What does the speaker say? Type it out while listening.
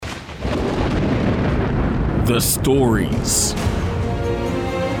The stories,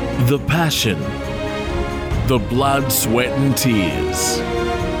 the passion, the blood, sweat and tears.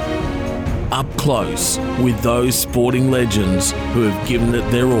 Up close with those sporting legends who have given it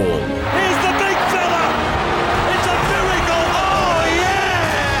their all. Here's the big fella! It's a miracle! Oh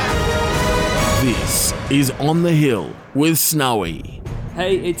yeah! This is On the Hill with Snowy.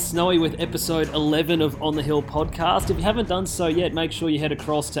 Hey, it's Snowy with episode 11 of On the Hill podcast. If you haven't done so yet, make sure you head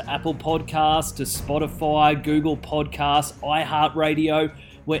across to Apple Podcasts, to Spotify, Google Podcasts, iHeartRadio,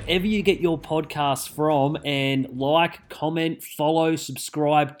 wherever you get your podcasts from, and like, comment, follow,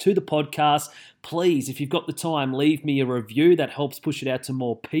 subscribe to the podcast. Please, if you've got the time, leave me a review. That helps push it out to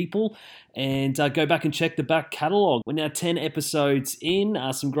more people. And go back and check the back catalogue. We're now 10 episodes in.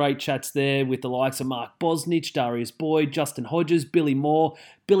 Some great chats there with the likes of Mark Bosnich, Darius Boyd, Justin Hodges, Billy Moore,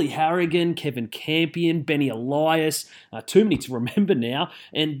 Billy Harrigan, Kevin Campion, Benny Elias. Too many to remember now.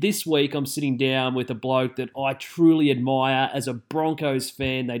 And this week I'm sitting down with a bloke that I truly admire as a Broncos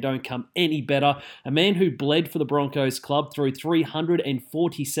fan. They don't come any better. A man who bled for the Broncos club through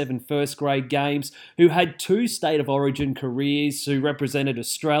 347 first grade games, who had 2 State of Origin careers, who represented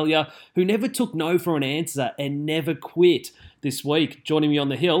Australia, who never took no for an answer and never quit. This week, joining me on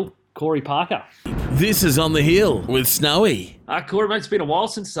the hill, Corey Parker. This is On the Hill with Snowy. Corey, mate, it's been a while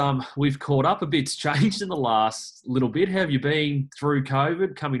since we've caught up. A bit's changed in the last little bit. How have you been through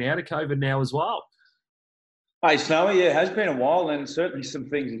COVID, coming out of COVID now as well? Hey, Snowy, yeah, it has been a while, and certainly some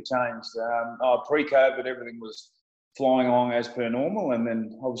things have changed. Pre-COVID, everything was flying along as per normal, and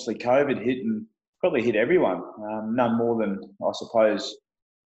then obviously COVID hit and probably hit everyone. None more than, I suppose,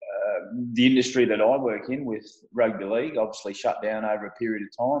 the industry that I work in with rugby league obviously shut down over a period of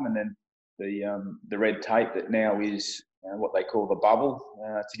time, and then the red tape that now is what they call the bubble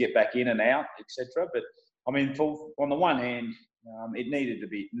to get back in and out, etc. But I mean, on the one hand, it needed to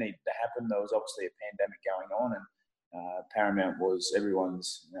happen. There was obviously a pandemic going on, and paramount was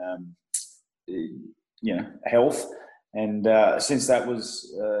everyone's health. And since that was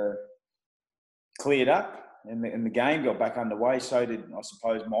cleared up, and the game got back underway, so did, I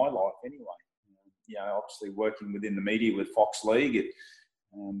suppose, my life anyway. Obviously working within the media with Fox League,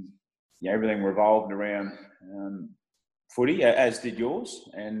 everything revolved around footy, as did yours.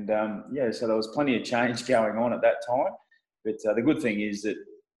 And so there was plenty of change going on at that time. But the good thing is that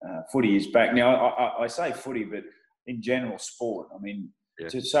footy is back. Now, I say footy, but in general sport. I mean,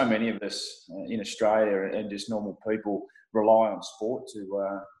 so many of us in Australia and just normal people rely on sport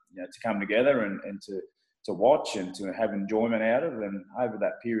to come together and to watch and to have enjoyment out of. And over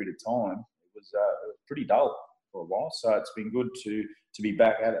that period of time, it was pretty dull for a while. So it's been good to be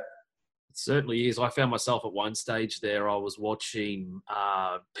back at it. It certainly is. I found myself at one stage there. I was watching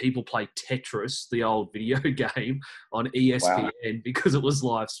people play Tetris, the old video game, on ESPN because it was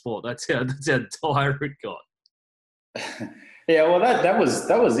live sport. That's how tired it got. Yeah, well, that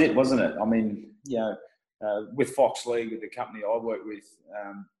was it, wasn't it? I mean, with Fox League, the company I work with,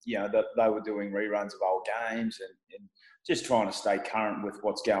 they were doing reruns of old games and just trying to stay current with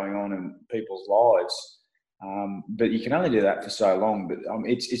what's going on in people's lives. But you can only do that for so long. But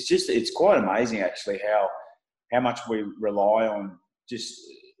it's quite amazing actually how much we rely on just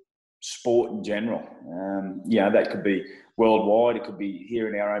sport in general. That could be worldwide, it could be here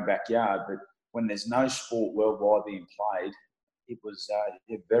in our own backyard. But when there's no sport worldwide being played, it was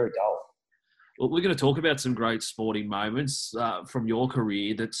very dull. Well, we're going to talk about some great sporting moments from your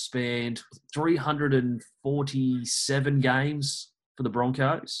career that spanned 347 games for the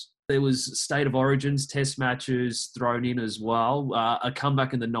Broncos. There was State of Origins, Test matches thrown in as well. A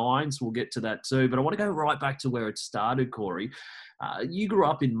comeback in the Nines, we'll get to that too. But I want to go right back to where it started, Corey. You grew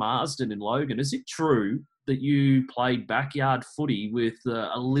up in Marsden in Logan. Is it true that you played backyard footy with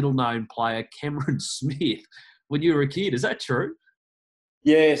a little-known player, Cameron Smith, when you were a kid? Is that true?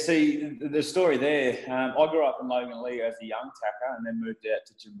 Yeah, see, the story there, I grew up in Logan League as a young tacker and then moved out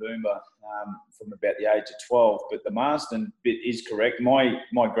to Jimboomba from about the age of 12. But the Marsden bit is correct. My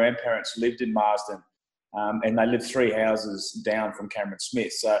grandparents lived in Marsden and they lived 3 houses down from Cameron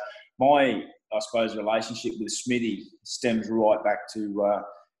Smith. So my, I suppose, relationship with Smithy stems right back to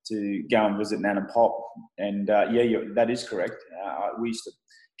go and visit Nan and Pop. And that is correct. We used to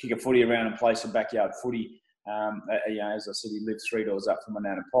kick a footy around and play some backyard footy. As I said, he lived 3 doors up from my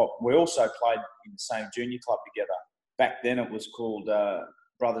Nan and Pop. We also played in the same junior club together. Back then it was called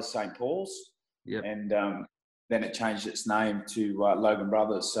Brothers St. Paul's. Yep. And then it changed its name to Logan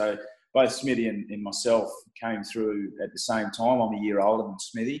Brothers. So both Smithy and myself came through at the same time. I'm a year older than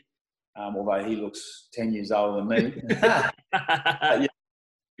Smithy, although he looks 10 years older than me.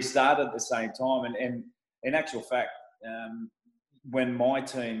 We started at the same time. And in actual fact, when my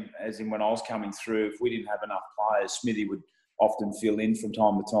team, as in when I was coming through, if we didn't have enough players, Smithy would often fill in from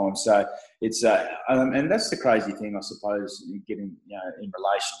time to time. So it's and that's the crazy thing, I suppose, getting in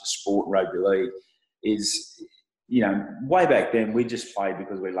relation to sport, rugby league, is way back then we just played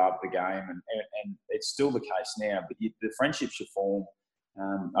because we loved the game, and it's still the case now. But the friendships you form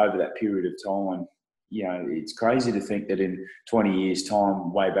over that period of time, it's crazy to think that in 20 years'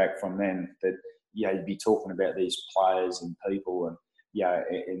 time, way back from then, that you'd be talking about these players and people, and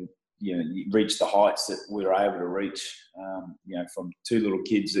you reach the heights that we were able to reach. From two little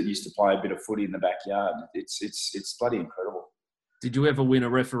kids that used to play a bit of footy in the backyard. It's bloody incredible. Did you ever win a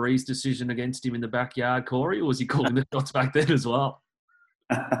referee's decision against him in the backyard, Corey, or was he calling the shots back then as well?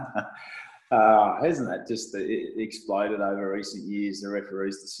 Hasn't that just exploded over recent years, the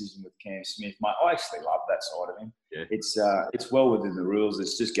referee's decision with Cam Smith? Mate, I actually love that side of him. Yeah. It's well within the rules.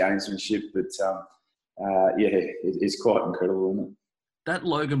 It's just gamesmanship, but it's quite incredible, isn't it? That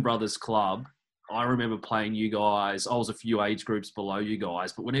Logan Brothers club, I remember playing you guys. I was a few age groups below you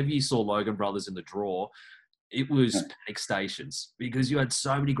guys, but whenever you saw Logan Brothers in the draw, it was panic stations, because you had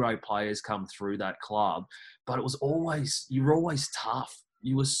so many great players come through that club, but you were always tough.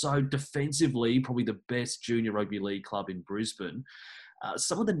 You were so defensively probably the best junior rugby league club in Brisbane.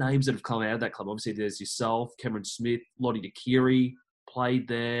 Some of the names that have come out of that club, obviously there's yourself, Cameron Smith, Lottie Dakiri played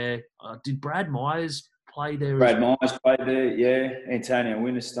there. Did Brad Myers play there? Brad Myers played there, yeah. Antonio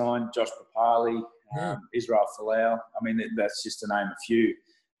Winterstein, Josh Papali, Israel Folau. I mean, that's just to name a few.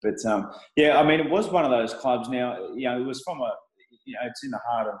 But, it was one of those clubs. Now, it was from it's in the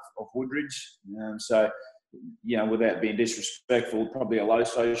heart of Woodridge. Without being disrespectful, probably a low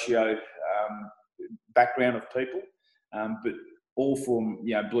socio background of people, but all from,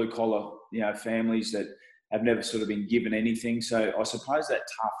 blue-collar, families that have never sort of been given anything. So I suppose that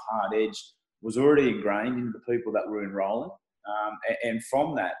tough, hard edge was already ingrained into the people that were enrolling. And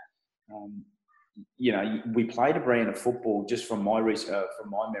from that, we played a brand of football, just from my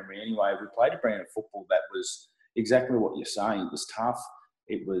memory anyway, we played a brand of football that was exactly what you're saying. It was tough.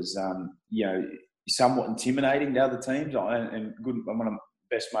 It was, somewhat intimidating to other teams. One of the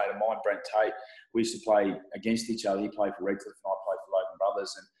best mate of mine, Brent Tate, we used to play against each other. He played for Redcliffe and I played for Logan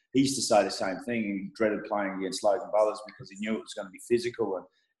Brothers. And he used to say the same thing. He dreaded playing against Logan Brothers because he knew it was going to be physical. And,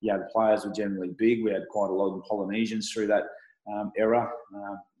 the players were generally big. We had quite a lot of Polynesians through that era,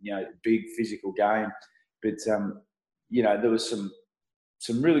 big physical game. But, there was some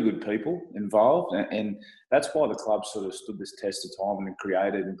really good people involved. And that's why the club sort of stood this test of time and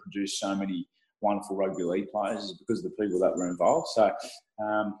created and produced so many wonderful rugby league players, is because of the people that were involved. So,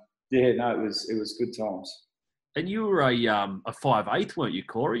 it was good times. And you were a 5'8", weren't you,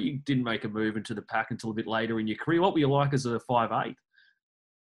 Corey? You didn't make a move into the pack until a bit later in your career. What were you like as a 5'8"?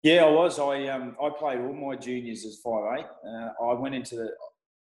 Yeah, I was. I played all my juniors as 5'8". I went into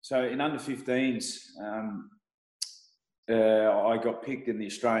so in under 15s, I got picked in the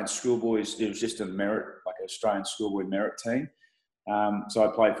Australian schoolboys. It was just a merit, like an Australian schoolboy merit team. So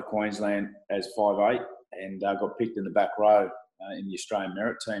I played for Queensland as 5'8", and got picked in the back row in the Australian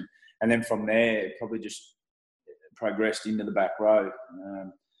merit team. And then from there, probably just progressed into the back row.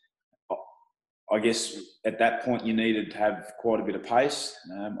 I guess at that point you needed to have quite a bit of pace.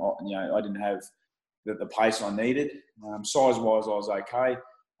 I didn't have the pace I needed. Size-wise, I was okay.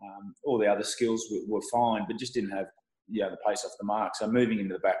 All the other skills were fine, but just didn't have the pace off the mark. So moving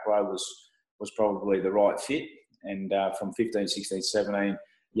into the back row was probably the right fit. And from 15, 16, 17,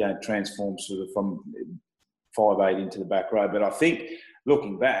 transformed sort of from 5'8" into the back row. But I think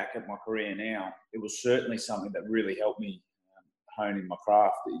looking back at my career now, it was certainly something that really helped me hone in my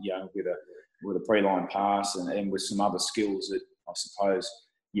craft, with a pre-line pass and with some other skills that I suppose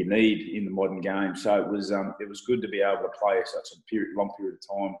you need in the modern game. So it was good to be able to play such a long period of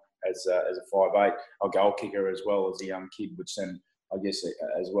time as a 5'8", a goal kicker as well as a young kid, which then I guess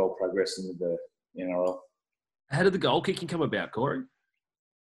as well progressed into the NRL. How did the goal kicking come about, Corey?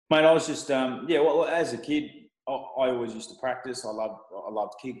 Mate, I was just as a kid, I always used to practice. I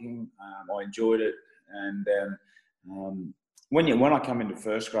loved kicking. I enjoyed it, and when I come into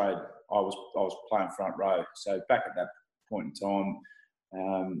first grade, I was playing front row. So back at that point in time,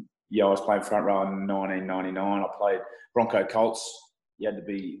 I was playing front row in 1999. I played Bronco Colts. I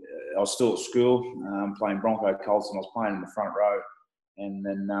was still at school playing Bronco Colts, and I was playing in the front row. And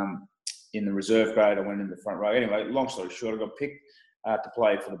then in the reserve grade, I went in the front row. Anyway, long story short, I got picked to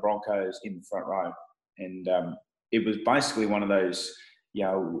play for the Broncos in the front row. And it was basically one of those,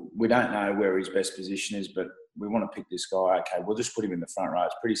 we don't know where his best position is, but we want to pick this guy. Okay, we'll just put him in the front row.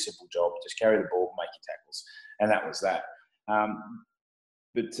 It's a pretty simple job. Just carry the ball, make your tackles. And that was that.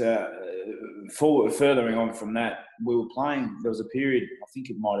 furthering on from that, we were playing. There was a period. I think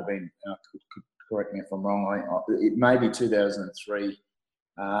it might have been. Could correct me if I'm wrong. It may be 2003,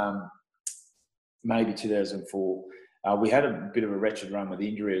 maybe 2004. We had a bit of a wretched run with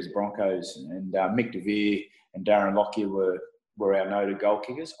injury as Broncos, and Mick De Vere and Darren Lockyer were our noted goal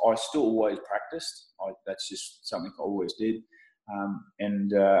kickers. I still always practiced. That's just something I always did.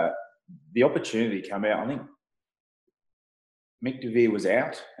 And the opportunity came out. I think Mick De Vere was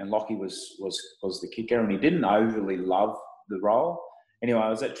out and Lockyer was the kicker, and he didn't overly love the role. Anyway, I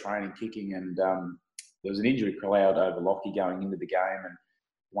was at training kicking, and there was an injury cloud over Lockyer going into the game, and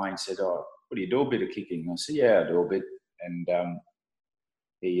Wayne said, "Oh, what do you do a bit of kicking?" I said, "Yeah, I do a bit." And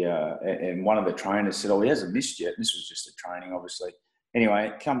and one of the trainers said, "Oh, he hasn't missed yet." This was just a training, obviously.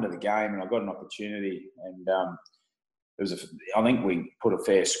 Anyway, come to the game, and I got an opportunity, and I think we put a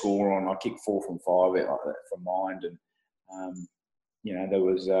fair score on. I kicked 4 from 5 from mind, and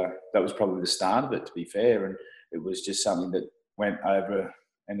that was probably the start of it, to be fair. And it was just something that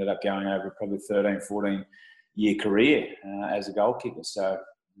ended up going over probably 13, 14 year career as a goal kicker. So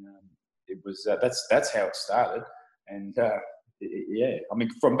it was that's how it started. And I mean,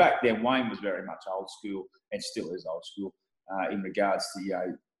 from back then, Wayne was very much old school and still is old school in regards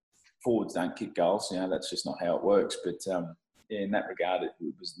to forwards don't kick goals. That's just not how it works. But in that regard, it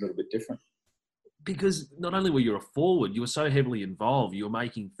was a little bit different. Because not only were you a forward, you were so heavily involved. You were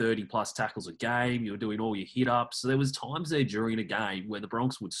making 30-plus tackles a game. You were doing all your hit-ups. So there was times there during a game where the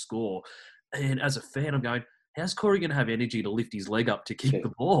Bronx would score. And as a fan, I'm going, how's Corey going to have energy to lift his leg up to kick the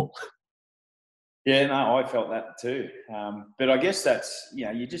ball? Yeah, no, I felt that too. But I guess that's,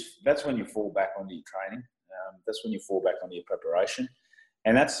 that's when you fall back onto your training. That's when you fall back onto your preparation.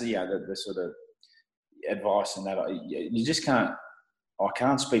 And that's, the sort of advice and that. You just can't, I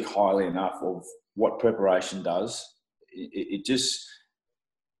can't speak highly enough of what preparation does. It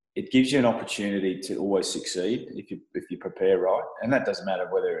gives you an opportunity to always succeed if you prepare right, and that doesn't matter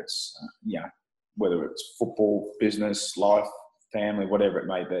whether it's football, business, life, family, whatever it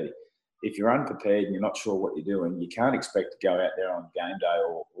may be. If you're unprepared and you're not sure what you're doing, you can't expect to go out there on game day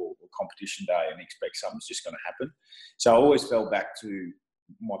or competition day and expect something's just going to happen. So I always fell back to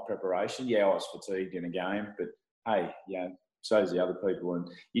my preparation. Yeah, I was fatigued in a game, but hey, so does the other people, and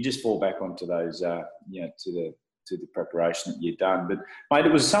you just fall back onto those, to the preparation that you've done. But mate,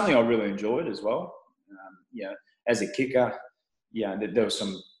 it was something I really enjoyed as well. As a kicker, there were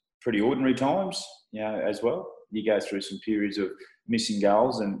some pretty ordinary times, as well. You go through some periods of missing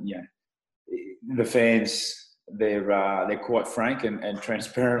goals, and the fans, they're quite frank and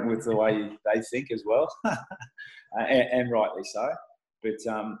transparent with the way they think as well, and rightly so. But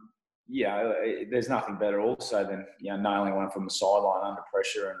there's nothing better also than nailing one from the sideline under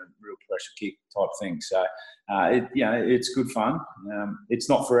pressure and a real pressure kick type thing. So it's good fun. It's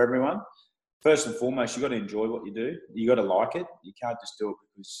not for everyone. First and foremost, you got to enjoy what you do. You got to like it. You can't just do it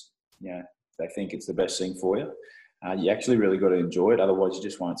because they think it's the best thing for you. You actually really got to enjoy it. Otherwise, you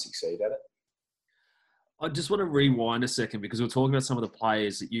just won't succeed at it. I just want to rewind a second because we're talking about some of the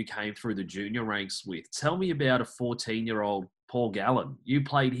players that you came through the junior ranks with. Tell me about a 14-year-old Paul Gallen. You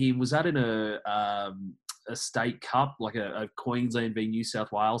played him. Was that in a state cup, like a Queensland v New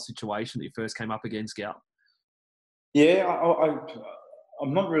South Wales situation that you first came up against Gal? Yeah,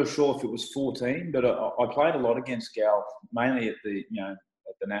 I'm not real sure if it was 14, but I played a lot against Gal, mainly at the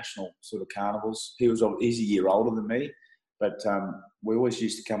national sort of carnivals. He's a year older than me, but we always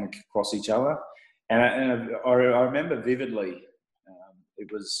used to come across each other. And I remember vividly,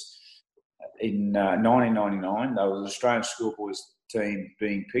 it was in 1999, there was an Australian schoolboys team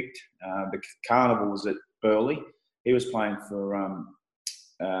being picked. The carnival was at Burleigh. He was playing for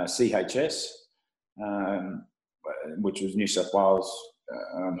CHS, which was New South Wales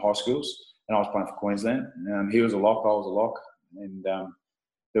high schools, and I was playing for Queensland. He was a lock, I was a lock, and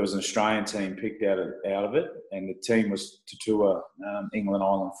there was an Australian team picked out of it, and the team was to tour England,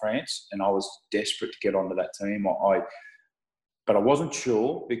 Ireland, France, and I was desperate to get onto that team. But I wasn't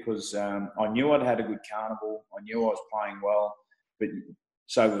sure because I knew I'd had a good carnival. I knew I was playing well, but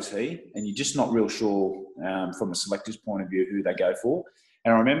so was he, and you're just not real sure from a selector's point of view who they go for.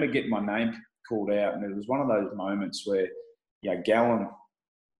 And I remember getting my name called out, and it was one of those moments where, Gallen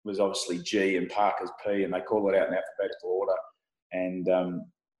was obviously G and Parker's P, and they call it out in alphabetical order. And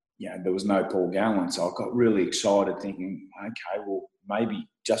there was no Paul Gallen, so I got really excited, thinking, okay, well, maybe,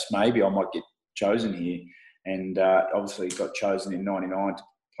 just maybe, I might get chosen here. And obviously got chosen in '99 to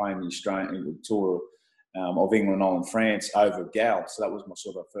play in the Australian tour of England, Ireland, France over Gal. So that was my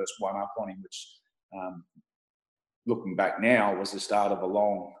sort of first one-up on him, which, looking back now, was the start of a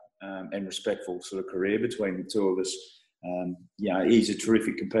long and respectful sort of career between the two of us. He's a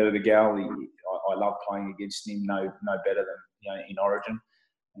terrific competitor, Gal. I love playing against him. No better than in Origin,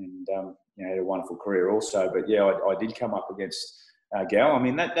 and had a wonderful career also. But I did come up against Gal. I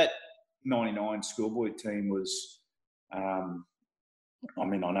mean that '99 schoolboy team was. I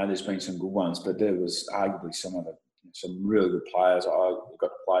know there's been some good ones, but there was arguably some really good players I got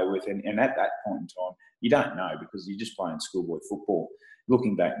to play with, and at that point in time, you don't know because you're just playing schoolboy football.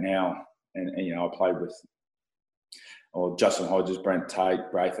 Looking back now, and I played with Justin Hodges, Brent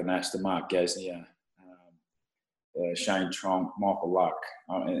Tate, Braithen Astor, Mark Gasnier, Shane Tronk, Michael Luck.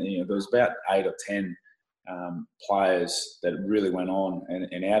 There was about 8 or 10 players that really went on,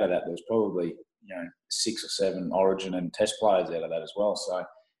 and out of that, there was probably 6 or 7 Origin and Test players out of that as well. So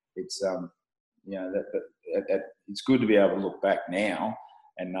it's that it's good to be able to look back now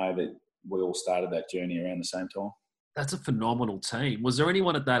and know that we all started that journey around the same time. That's a phenomenal team. Was there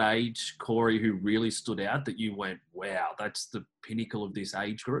anyone at that age, Corey, who really stood out that you went, wow, that's the pinnacle of this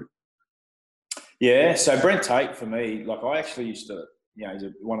age group? Yeah, so Brent Tate for me, I actually used to, he's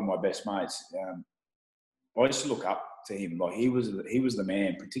one of my best mates. I used to look up to him. He was the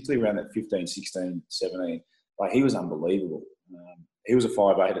man, particularly around that 15, 16, 17. He was unbelievable. He was a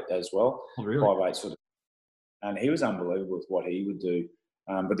 5'8" as well. Oh, really? 5'8" sort of. And he was unbelievable with what he would do.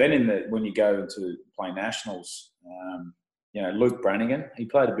 But then when you go into play nationals, Luke Brannigan, he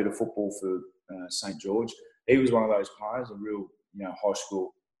played a bit of football for St. George. He was one of those players, a real high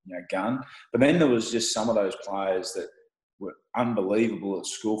school gun. But then there was just some of those players that were unbelievable at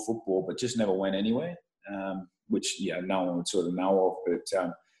school football, but just never went anywhere, which no one would sort of know of. But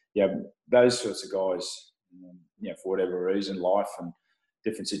those sorts of guys, for whatever reason, life and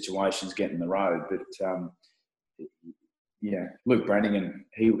different situations get in the road. But Luke Brannigan,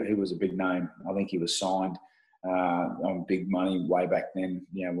 he was a big name. I think he was signed on big money way back then,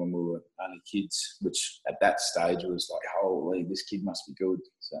 when we were only kids, which at that stage was like, holy, this kid must be good.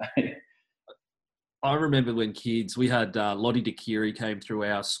 So I remember when kids, we had Lottie DeCurie came through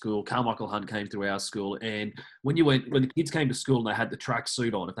our school, Carmichael Hunt came through our school, and when the kids came to school and they had the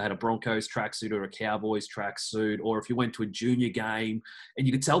tracksuit on, if they had a Broncos tracksuit or a Cowboys tracksuit, or if you went to a junior game, and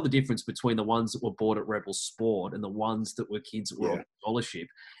you could tell the difference between the ones that were bought at Rebel Sport and the ones that were kids that were on scholarship,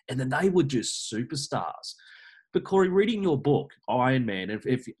 and then they were just superstars. But Corey, reading your book, Iron Man,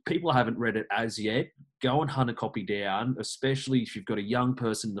 if people haven't read it as yet, go and hunt a copy down, especially if you've got a young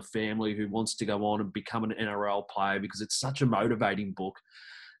person in the family who wants to go on and become an NRL player, because it's such a motivating book.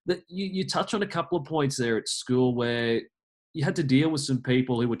 That you touch on a couple of points there at school where you had to deal with some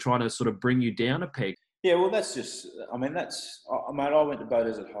people who were trying to sort of bring you down a peg. Yeah, well, I went to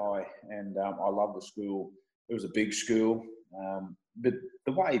Beaudesert High, and I loved the school. It was a big school, but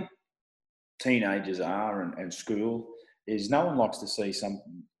the way teenagers are and school is no one likes to see some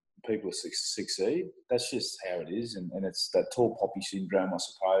people succeed. That's just how it is, and it's that tall poppy syndrome, I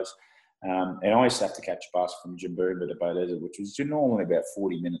suppose. And I used to have to catch a bus from Jimboomba to Beaudesert, which was normally about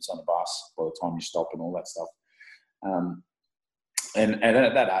 40 minutes on a bus by the time you stop and all that stuff. And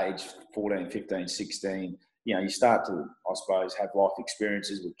at that age, 14, 15, 16, you start to, I suppose, have life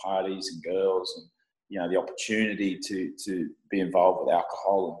experiences with parties and girls and, the opportunity to be involved with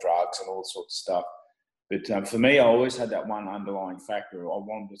alcohol and drugs and all sorts of stuff. But for me, I always had that one underlying factor. I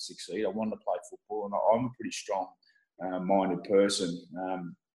wanted to succeed. I wanted to play football, and I'm a pretty strong-minded person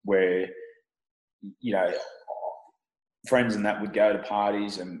where, friends and that would go to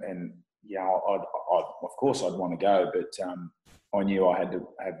parties and of course I'd want to go, but I knew I had to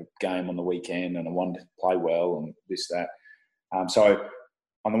have a game on the weekend and I wanted to play well and this, that. So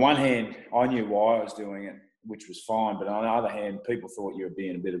on the one hand, I knew why I was doing it, which was fine. But on the other hand, people thought you were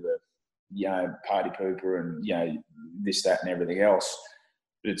being a bit of a, party pooper and, this, that and everything else.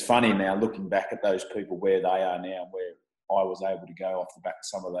 But it's funny now looking back at those people where they are now, where I was able to go off the back of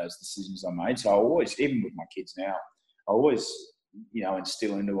some of those decisions I made. So I always, even with my kids now, I always,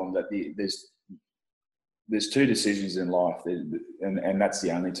 instill into them that there's two decisions in life, and that's the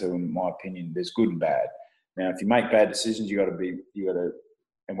only two, in my opinion. There's good and bad. Now, if you make bad decisions, you got to,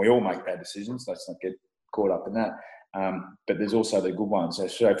 and we all make bad decisions. Let's not get caught up in that. But there's also the good ones.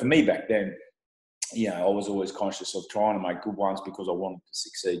 So for me back then, I was always conscious of trying to make good ones because I wanted to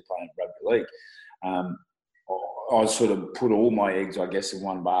succeed playing rugby league. I sort of put all my eggs, I guess, in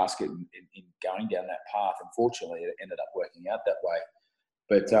one basket in going down that path. Unfortunately, it ended up working out that way.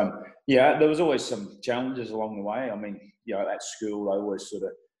 But, there was always some challenges along the way. I mean, at school, I always sort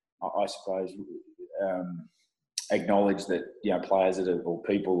of, I suppose, acknowledge that, players or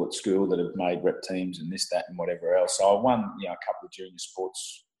people at school that have made rep teams and this, that and whatever else. So I won, a couple of junior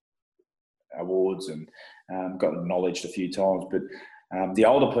sports awards and got acknowledged a few times. But The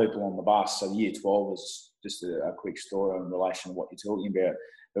older people on the bus, so year 12 was just a quick story in relation to what you're talking about.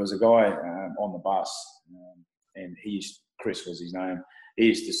 There was a guy on the bus, and Chris was his name. He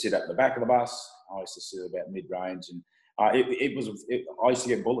used to sit at the back of the bus. I used to sit about mid-range, and I used to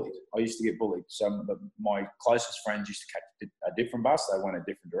get bullied. So my closest friends used to catch a different bus. They went a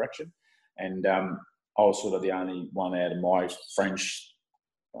different direction, and I was sort of the only one out of my French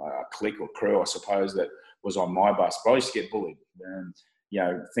clique or crew, I suppose, that was on my bus. But I used to get bullied.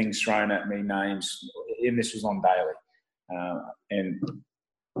 Things thrown at me, names, and this was on daily.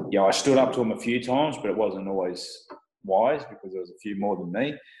 I stood up to him a few times, but it wasn't always wise because there was a few more than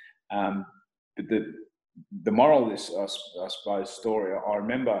me. But the moral of this, I suppose, story, I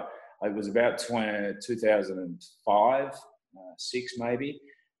remember it was about 2005, 6 maybe.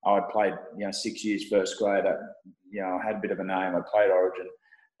 I played, 6 years first grade. I had a bit of a name. I played Origin.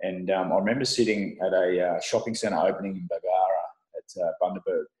 And I remember sitting at a shopping centre opening in Bargara at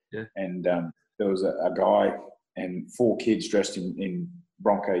Bundaberg. Yeah. And there was a guy and 4 kids dressed in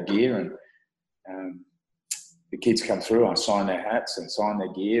Bronco gear. And the kids come through and sign their hats and sign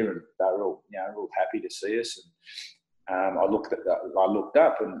their gear. And they were all, real happy to see us. And I looked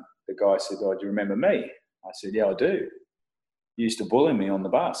up and the guy said, "Oh, do you remember me?" I said, "Yeah, I do. You used to bully me on the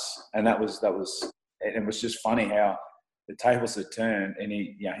bus." And and it was just funny how the tables had turned, and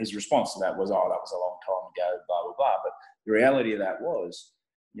his response to that was, "Oh, that was a long time ago, blah, blah, blah." But the reality of that was,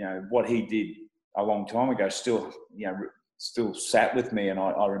 what he did a long time ago still sat with me, and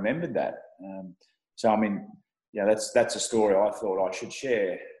I remembered that. So, I mean, that's a story I thought I should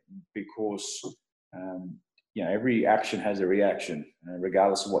share because, every action has a reaction,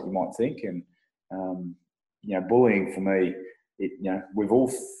 regardless of what you might think. And, bullying for me, we've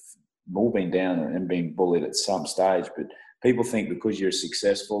all been down and been bullied at some stage, but people think because you're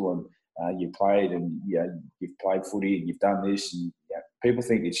successful and you played and you've played footy and you've done this, and people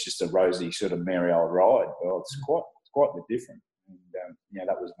think it's just a rosy sort of merry old ride. Well, it's quite a bit different. And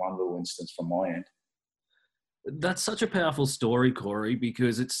that was one little instance from my end. That's such a powerful story, Corey,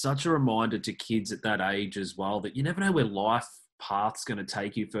 because it's such a reminder to kids at that age as well that you never know where life path's going to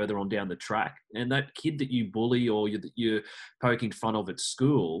take you further on down the track. And that kid that you bully or that you're poking fun of at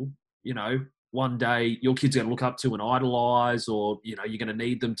school, one day your kid's going to look up to and idolise, or, you're going to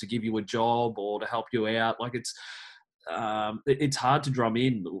need them to give you a job or to help you out. Like it's hard to drum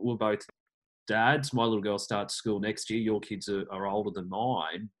in. We're both dads. My little girl starts school next year. Your kids are older than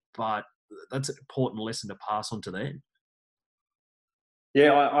mine, but that's an important lesson to pass on to them.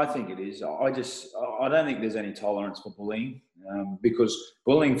 Yeah, I think it is. I don't think there's any tolerance for bullying, because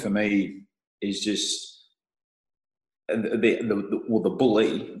bullying for me is just the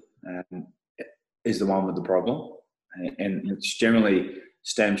bully is the one with the problem, and it generally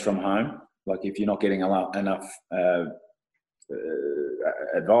stems from home. Like if you're not getting enough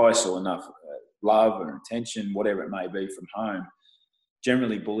advice or enough love or attention, whatever it may be from home,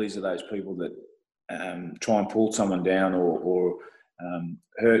 generally bullies are those people that try and pull someone down or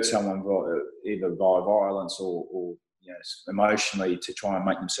hurt someone either by violence or emotionally to try and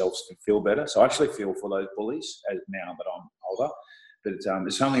make themselves feel better. So I actually feel for those bullies now that I'm older, but it's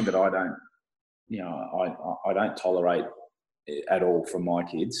something that I don't tolerate at all from my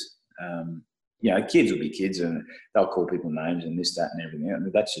kids. Kids will be kids and they'll call people names and this, that, and everything. I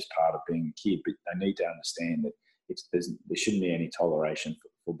mean, that's just part of being a kid, but they need to understand that there shouldn't be any toleration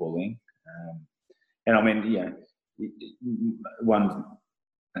for bullying. And I mean, one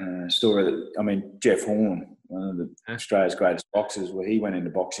story that, Jeff Horn, one of Australia's greatest boxers, where he went into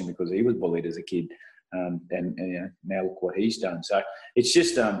boxing because he was bullied as a kid. And now look what he's done. So it's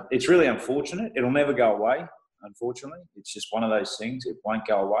just, it's really unfortunate. It'll never go away, unfortunately. It's just one of those things. It won't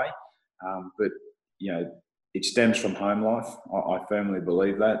go away. But, it stems from home life. I firmly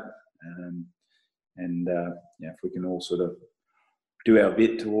believe that. If we can all sort of do our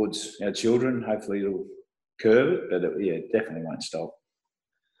bit towards our children, hopefully it'll curb it, but it definitely won't stop.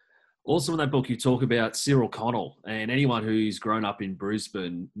 Also in that book, you talk about Cyril Connell, and anyone who's grown up in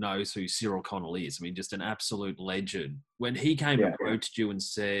Brisbane knows who Cyril Connell is. I mean, just an absolute legend. When he came and approached you and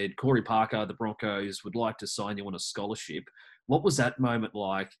said, "Corey Parker, the Broncos would like to sign you on a scholarship," what was that moment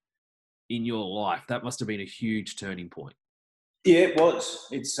like in your life? That must have been a huge turning point. Yeah, it was.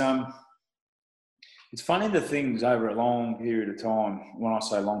 It's funny the things over a long period of time. When I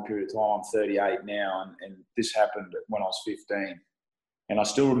say long period of time, I'm 38 now, and this happened when I was 15. And I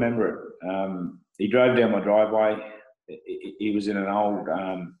still remember it. He drove down my driveway. He was in an old,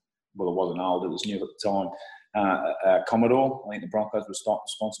 well, it wasn't old, it was new at the time, Commodore. I think the Broncos were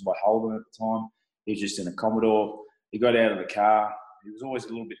sponsored by Holden at the time. He was just in a Commodore. He got out of the car. He was always a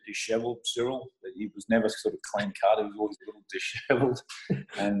little bit dishevelled, Cyril. He was never sort of clean cut. He was always a little dishevelled.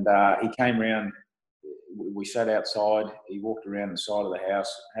 And he came round. We sat outside. He walked around the side of the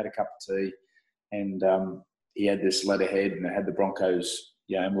house, had a cup of tea, and he had this letterhead, and it had the Broncos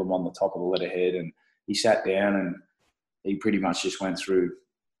emblem on the top of the letterhead. And he sat down and he pretty much just went through,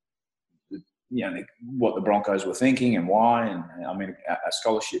 what the Broncos were thinking and why. And I mean, a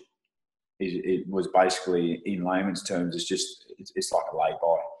scholarship it was basically, in layman's terms, it's like a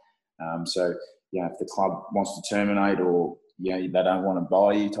lay-by. So if the club wants to terminate, or they don't want to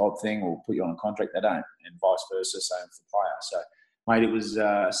buy you type thing, or put you on a contract, they don't, and vice versa, same for the player. So, mate, it was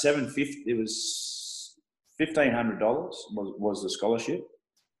 $750. It was $1,500 was the scholarship.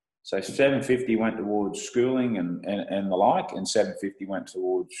 So $750 went towards schooling and the like, and $750 went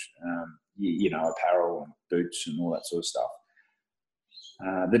towards apparel and boots and all that sort of stuff.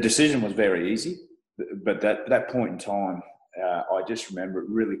 The decision was very easy, but that point in time, I just remember it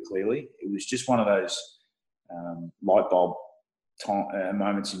really clearly. It was just one of those light bulb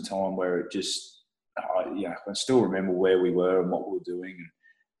moments in time where it just, I still remember where we were and what we were doing.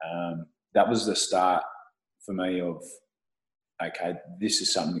 That was the start for me of, okay, this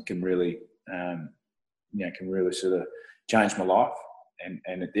is something that can really, sort of change my life,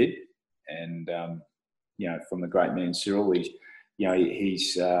 and it did. And from the great man Cyril,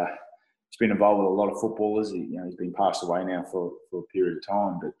 he's been involved with a lot of footballers. He's been passed away now for a period of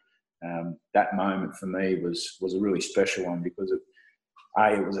time, but that moment for me was a really special one, because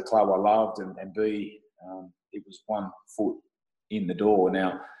it was a club I loved, and B, it was one foot in the door.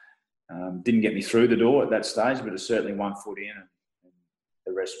 Now, didn't get me through the door at that stage, but it's certainly one foot in, and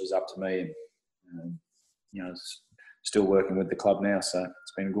the rest was up to me. And still working with the club now, so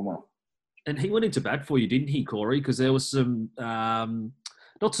it's been a good one. And he went into bat for you, didn't he, Corey? Because there was some,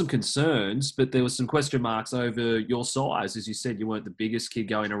 not some concerns, but there was some question marks over your size. As you said, you weren't the biggest kid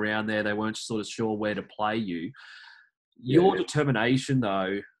going around there. They weren't sort of sure where to play you. Your determination,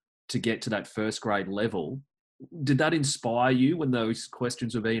 though, to get to that first grade level, did that inspire you when those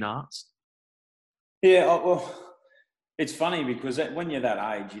questions were being asked? Yeah, well, it's funny because when you're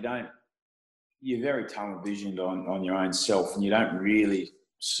that age, you're very tunnel visioned on your own self, and you don't really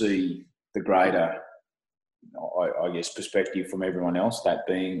see the greater, I guess, perspective from everyone else, that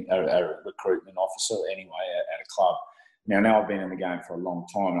being a recruitment officer anyway at a club. Now I've been in the game for a long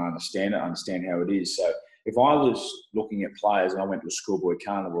time, and I understand how it is. So if I was looking at players, and I went to a schoolboy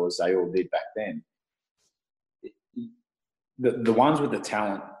carnival, as they all did back then, the ones with the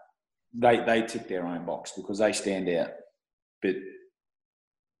talent, they tick their own box because they stand out. But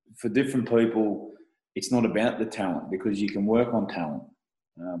for different people, it's not about the talent, because you can work on talent.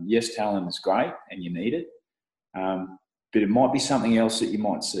 Yes, talent is great and you need it, but it might be something else that you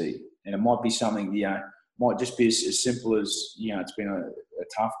might see, and it might be something, might just be as simple as, it's been a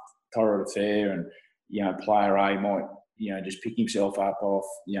tough, torrid affair, and, player A might, just pick himself up off,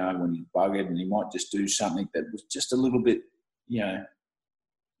 when he's buggered, and he might just do something that was just a little bit, a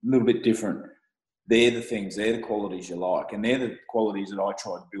little bit different. They're the things, they're the qualities you like, and they're the qualities that I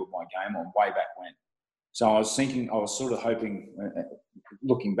tried to build my game on way back when. So I was sort of hoping,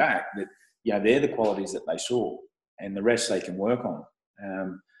 looking back, that, they're the qualities that they saw, and the rest they can work on.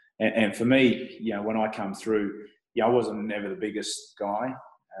 And for me, when I come through, I wasn't never the biggest guy.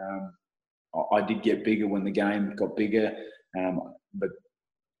 I did get bigger when the game got bigger, but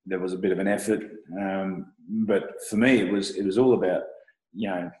there was a bit of an effort. But for me, it was all about,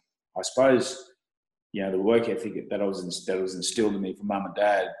 I suppose, the work ethic that was instilled in me from mum and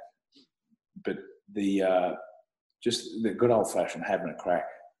dad, but just the good old fashioned having a crack.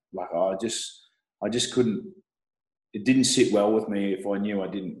 Like I just couldn't. It didn't sit well with me if I knew I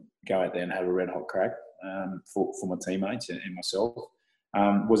didn't go out there and have a red hot crack for my teammates and myself.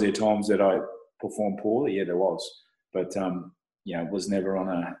 Was there times that I performed poorly? Yeah, there was, but it was never on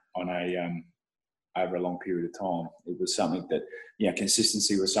a over a long period of time. It was something that,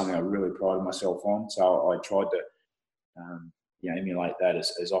 consistency was something I really prided myself on. So I tried to emulate that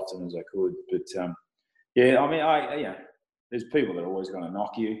as often as I could. But there's people that are always going to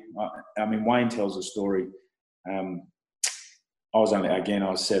knock you. I mean, Wayne tells a story. I was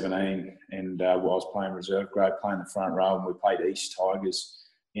 17, and I was playing reserve grade, playing the front row, and we played East Tigers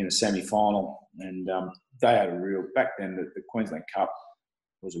in a semi-final. And they had back then, the Queensland Cup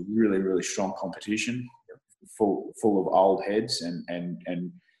was a really, really strong competition, full of old heads, and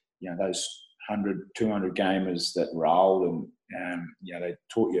those 100, 200 gamers that were old, and they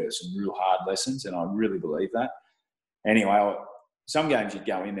taught you some real hard lessons, and I really believe that. Anyway, some games you'd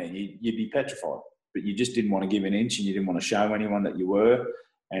go in there and you'd be petrified, but you just didn't want to give an inch, and you didn't want to show anyone that you were.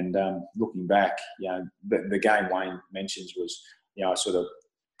 And looking back, the game Wayne mentions was, I sort of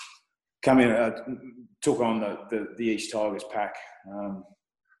come in, took on the East Tigers pack,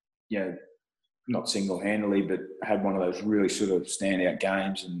 not single-handedly, but had one of those really sort of standout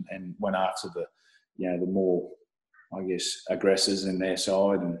games and went after the more, I guess, aggressors in their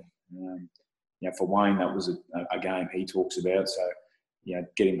side. And, for Wayne, that was a game he talks about. So,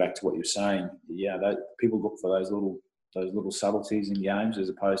 getting back to what you're saying, people look for those little subtleties in games as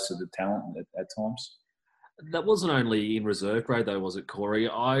opposed to the talent at times. That wasn't only in reserve grade, though, was it, Corey?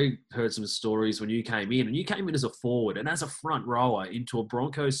 I heard some stories when you came in, and you came in as a forward and as a front rower into a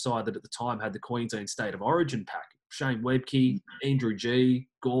Broncos side that at the time had the Queensland State of Origin pack. Shane Webke, Andrew G,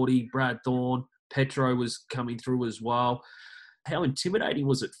 Gordy, Brad Thorne, Petro was coming through as well. How intimidating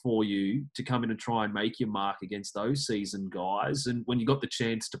was it for you to come in and try and make your mark against those seasoned guys? And when you got the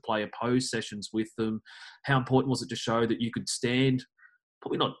chance to play opposed sessions with them, how important was it to show that you could stand,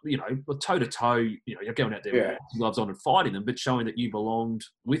 probably not, toe-to-toe, you're going out there with gloves on and fighting them, but showing that you belonged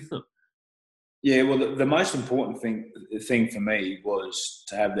with them? Yeah, well, the most important thing for me was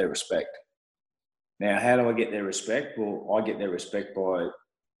to have their respect. Now, how do I get their respect? Well, I get their respect by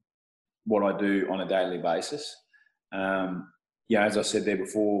what I do on a daily basis. As I said there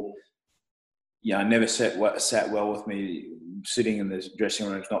before, never sat well with me sitting in the dressing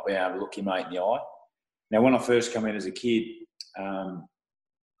rooms, not being able to look your mate in the eye. Now, when I first come in as a kid, those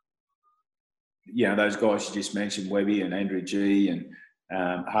guys you just mentioned, Webby and Andrew G and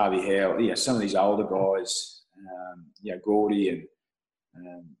Harvey Howe, some of these older guys, Gordy and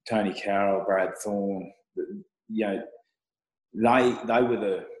Tony Carroll, Brad Thorne, they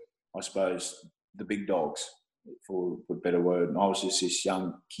were the big dogs, for a better word. And I was just this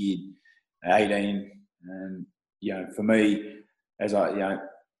young kid, 18, and for me, as I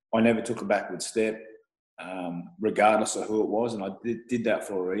never took a backward step, regardless of who it was, and I did that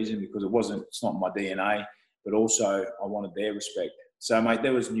for a reason, because it's not my DNA, but also I wanted their respect. So, mate,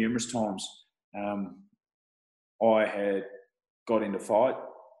 there was numerous times I had got into fight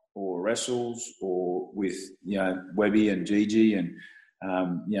or wrestles or with Webby and Gigi and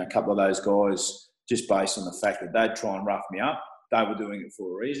a couple of those guys, just based on the fact that they'd try and rough me up. They were doing it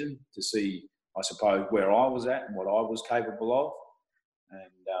for a reason, to see, I suppose, where I was at and what I was capable of.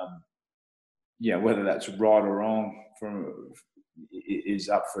 And, whether that's right or wrong is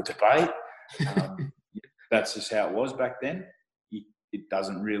up for debate. That's just how it was back then. It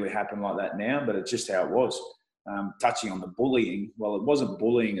doesn't really happen like that now, but it's just how it was. Touching on the bullying, well, it wasn't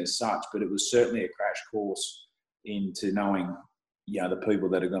bullying as such, but it was certainly a crash course into knowing the people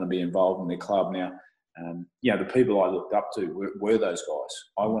that are going to be involved in their club now. The people I looked up to were those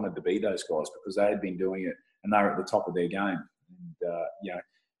guys. I wanted to be those guys because they had been doing it and they were at the top of their game. And,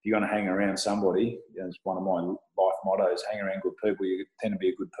 if you're going to hang around somebody, it's one of my life mottos, hang around good people, you tend to be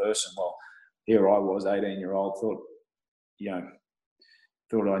a good person. Well, here I was, 18-year-old, thought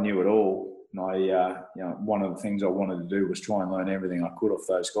I knew it all. And one of the things I wanted to do was try and learn everything I could off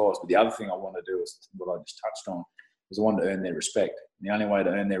those guys. But the other thing I wanted to do is what I just touched on, was I wanted to earn their respect. And the only way to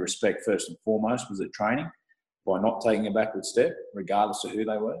earn their respect, first and foremost, was at training, by not taking a backward step, regardless of who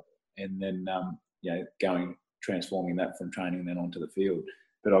they were, and then transforming that from training then onto the field.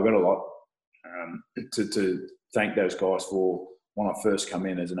 But I got a lot to thank those guys for when I first come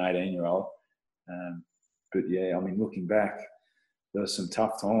in as an 18-year-old. Looking back, there was some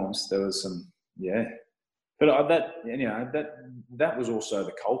tough times. There was some, But that was also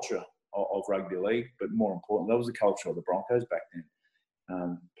the culture of rugby league. But more important, that was the culture of the Broncos back then.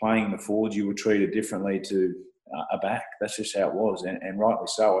 Playing the forwards, you were treated differently to a back. That's just how it was, and rightly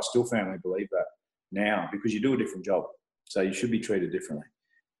so. I still firmly believe that now, because you do a different job, so you should be treated differently.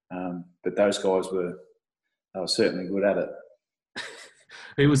 But those guys were certainly good at it.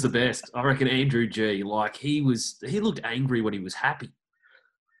 He was the best. I reckon Andrew G, he looked angry when he was happy.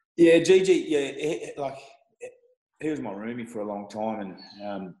 Yeah, Gigi, he was my roomie for a long time,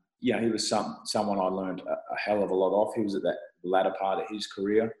 and he was someone I learned a hell of a lot off. He was at that latter part of his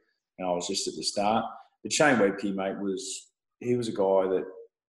career, and I was just at the start. But Shane Webke, mate, was a guy that,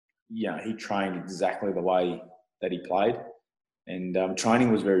 he trained exactly the way that he played. And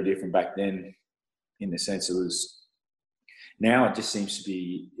training was very different back then, in the sense now it just seems to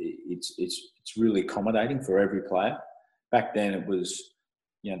be, it's really accommodating for every player. Back then it was,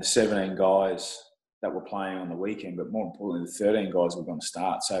 the 17 guys that were playing on the weekend, but more importantly, the 13 guys were going to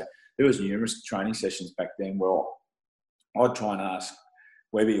start. So there was numerous training sessions back then where I'd try and ask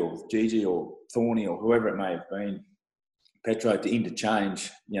Webby or Gigi or Thorny or whoever it may have been, Petro, to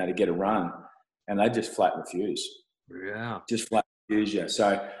interchange, to get a run, and they just flat refuse. Yeah. Just flat refuse you.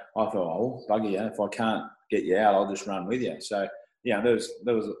 So I thought, bugger you, if I can't get you out, I'll just run with you. So, there was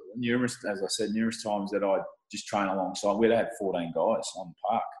numerous, as I said, numerous times that I'd just train alongside. We'd had 14 guys on the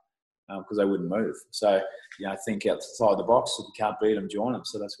park because they wouldn't move. So, think outside the box. If you can't beat them, join them.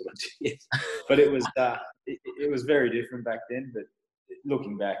 So that's what I did. But it was very different back then. But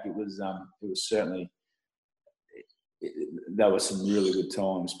looking back, it was certainly there were some really good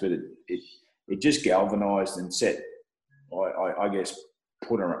times. But it just galvanised and set, I guess,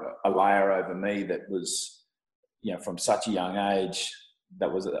 put a layer over me that was, from such a young age, I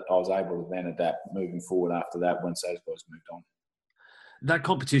was able to then adapt moving forward after that once those guys moved on. That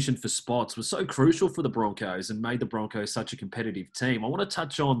competition for spots was so crucial for the Broncos and made the Broncos such a competitive team. I want to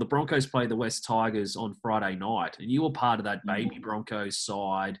touch on the Broncos played the West Tigers on Friday night, and you were part of that baby Broncos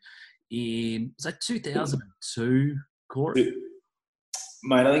side in, was that 2002, Corey?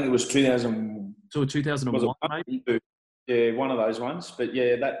 Mate, I think it was 2000. So 2001, maybe? Yeah, one of those ones. But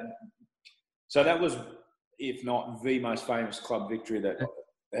yeah, that was, if not the most famous club victory that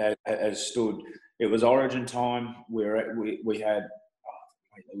has stood. It was Origin time. We had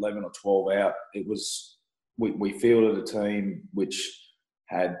 11 or 12 out. It was we fielded a team which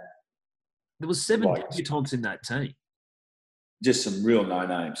had, there was 7 debutants in that team. Just some real no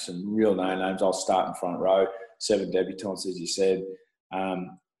names. I'll start in front row. 7 debutants, as you said,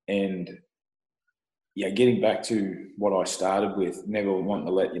 and yeah, getting back to what I started with, never wanting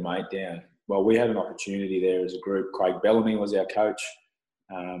to let your mate down. Well, we had an opportunity there as a group. Craig Bellamy was our coach.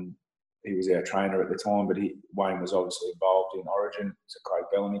 He was our trainer at the time, but Wayne was obviously involved in Origin. So Craig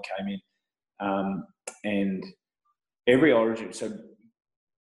Bellamy came in. And every Origin, so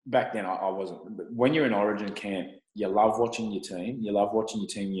back then I wasn't, but when you're in Origin camp, you love watching your team. You love watching your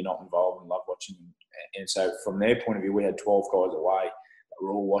team you're not involved in, love watching them. And so from their point of view, we had 12 guys away that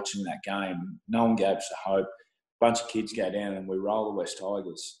were all watching that game. No one gave us a hope. A bunch of kids go down and we roll the West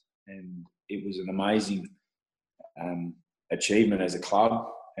Tigers. And it was an amazing achievement as a club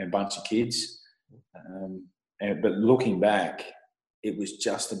and a bunch of kids. But looking back, it was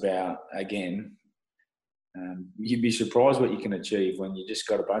just about, again, you'd be surprised what you can achieve when you just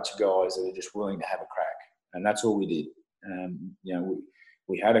got a bunch of guys that are just willing to have a crack. And that's all we did.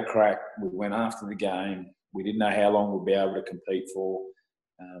 We had a crack. We went after the game. We didn't know how long we'd be able to compete for.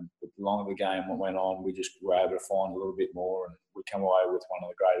 But the longer the game went on, we just were able to find a little bit more, and we come away with one of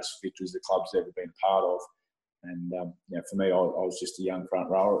the greatest victories the club's ever been a part of. And for me, I was just a young front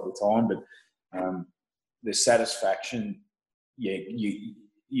rower at the time, but the satisfaction, I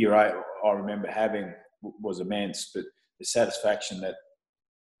remember having was immense. But the satisfaction that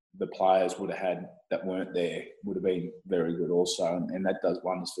the players would have had that weren't there would have been very good also, and that does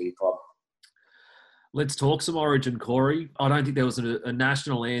wonders for your club. Let's talk some Origin, Corey. I don't think there was a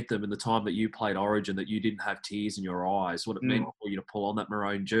national anthem in the time that you played Origin that you didn't have tears in your eyes. What it meant for you to pull on that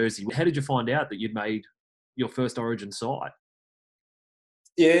maroon jersey. How did you find out that you'd made your first Origin side?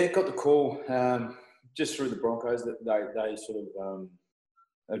 Yeah, got the call just through the Broncos. That they sort of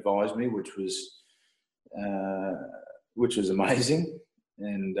advised me, which was amazing.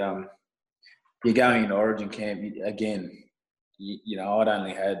 And you're going into Origin camp again. I'd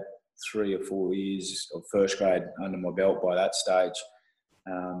only had 3 or 4 years of first grade under my belt by that stage.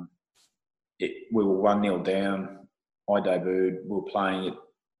 We were 1-0 down. I debuted. We were playing at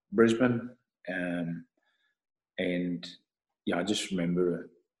Brisbane, and I just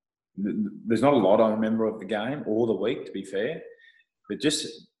remember. There's not a lot I remember of the game or the week, to be fair, but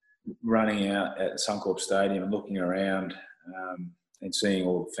just running out at Suncorp Stadium and looking around and seeing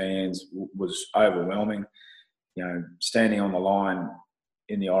all the fans was overwhelming. Standing on the line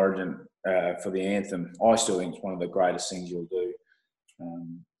in the Origin for the anthem, I still think it's one of the greatest things you'll do.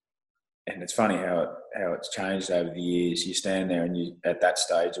 And it's funny how it's changed over the years. You stand there and at that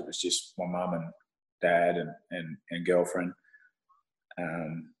stage, it was just my mum and dad and girlfriend.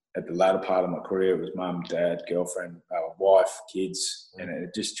 At the latter part of my career, it was mum, dad, girlfriend, wife, kids, and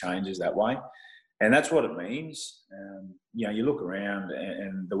it just changes that way. And that's what it means. You look around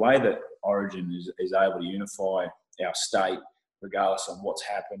and the way that Origin is able to unify our state, regardless of what's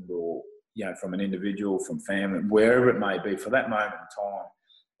happened or, from an individual, from family, wherever it may be, for that moment in time,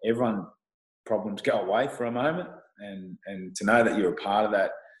 everyone problems go away for a moment. And to know that you're a part of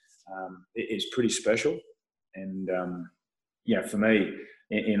that is pretty special. And, for me,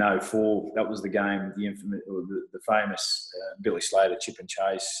 in 2004, that was the game, the infamous, or the famous Billy Slater chip and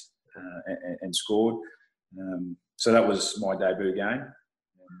chase and scored. So that was my debut game.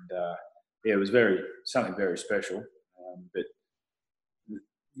 And, it was something very special. But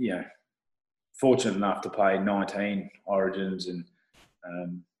fortunate enough to play 19 Origins, and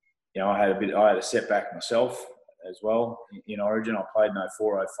I had a setback myself as well in Origin. I played in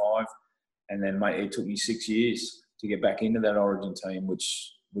 04, 05, and then it took me 6 years to get back into that Origin team,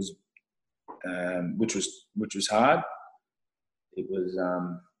 which was which was hard. It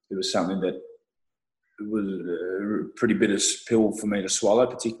was something that it was a pretty bitter pill for me to swallow.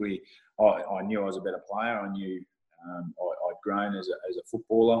 Particularly, I knew I was a better player. I knew I'd grown as a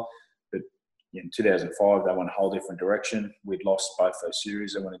footballer, but in 2005 they went a whole different direction. We'd lost both those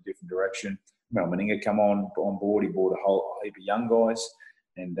series. They went a different direction. Mel Meninga come on board. He brought a whole heap of young guys,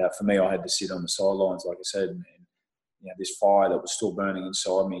 and for me, I had to sit on the sidelines, like I said, and this fire that was still burning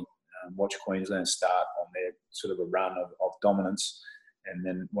inside me. Watch Queensland start on their sort of a run of dominance, and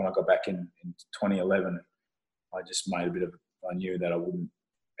then when I got back in 2011, I just made I knew that I wouldn't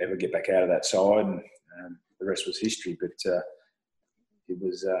ever get back out of that side, and the rest was history. But it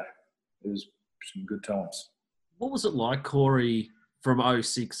was some good times. What was it like, Corey, from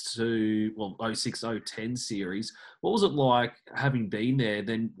 06 to 06-010 series? What was it like having been there,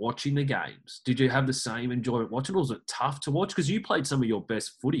 then watching the games? Did you have the same enjoyment watching, or was it tough to watch? Because you played some of your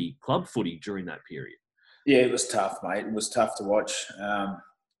best club footy during that period. Yeah, it was tough, mate. It was tough to watch.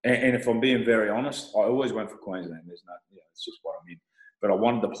 And if I'm being very honest, I always went for Queensland. There's no, it's just what I'm in. But I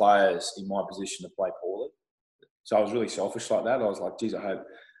wanted the players in my position to play poorly. So I was really selfish like that. I was like, geez, I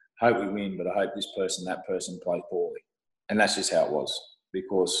hope we win, but I hope this person, that person play poorly. And that's just how it was,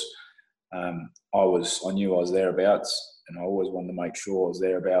 because I knew I was thereabouts, and I always wanted to make sure I was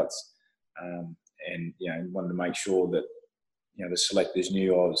thereabouts, and wanted to make sure that the selectors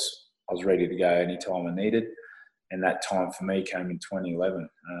knew I was ready to go anytime I needed. And that time for me came in 2011,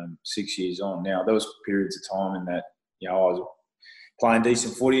 6 years on. Now there was periods of time in that I was playing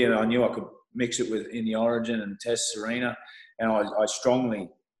decent footy, and I knew I could mix it in the Origin and Test arena, and I strongly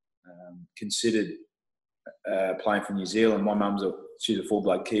considered playing for New Zealand. My mum's she's a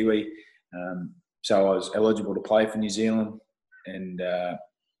full-blood Kiwi, so I was eligible to play for New Zealand. And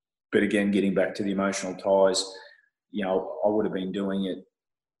but again, getting back to the emotional ties, I would have been doing it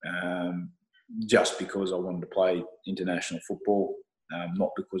just because I wanted to play international football,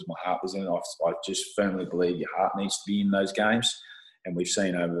 not because my heart was in it. I just firmly believe your heart needs to be in those games, and we've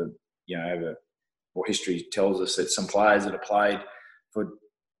seen over history tells us that some players that have played for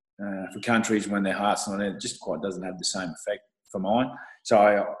countries when their heart's not in it, just quite doesn't have the same effect for mine. So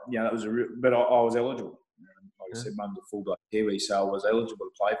that was but I was eligible. Like I said, mum's a full-blood Kiwi, so I was eligible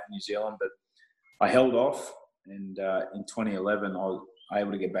to play for New Zealand, but I held off. And in 2011, I was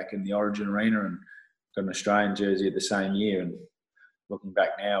able to get back in the Origin arena and got an Australian jersey at the same year. And looking back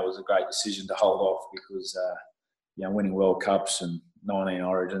now, it was a great decision to hold off, because winning World Cups and 19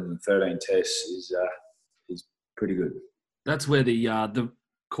 Origins and 13 Tests is pretty good. That's where the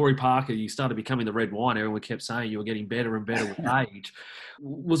Corey Parker, you started becoming the red wine. Everyone kept saying you were getting better and better with age.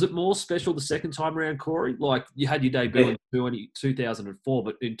 Was it more special the second time around, Corey? Like, you had your debut in 2004,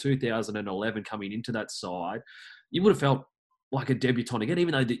 but in 2011, coming into that side, you would have felt like a debutant again,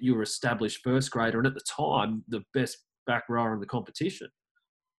 even though that you were established first grader and at the time the best back rower in the competition.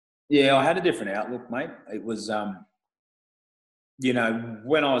 Yeah, I had a different outlook, mate. It was, when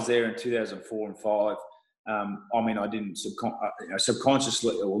I was there in 2004 and 5, I didn't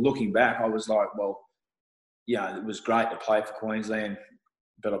subconsciously, or looking back, I was like, well, it was great to play for Queensland,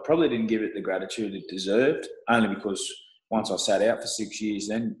 but I probably didn't give it the gratitude it deserved, only because once I sat out for 6 years,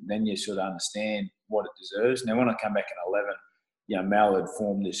 then you sort of understand what it deserves. Now, when I come back in 11, Mel had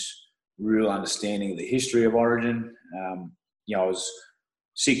formed this real understanding of the history of Origin. I was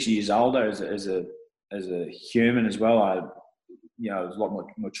 6 years older as a human as well. I was a lot more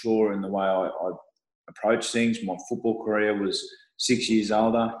mature in the way I approach things. My football career was 6 years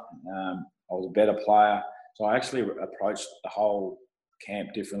older. I was a better player. So I actually approached the whole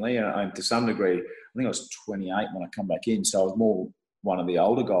camp differently. And to some degree, I think I was 28 when I come back in. So I was more one of the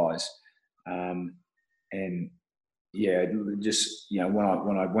older guys. When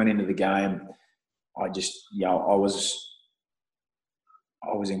I went into the game, I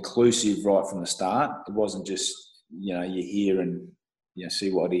was inclusive right from the start. It wasn't just, you hear and,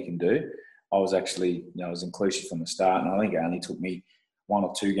 see what he can do. I was actually, I was inclusive from the start, and I think it only took me 1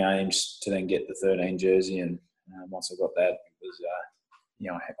 or 2 games to then get the 13 jersey. And once I got that, it was,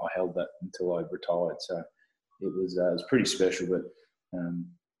 I held that until I retired. So it was pretty special, but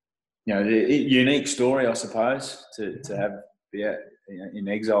unique story, I suppose, to have in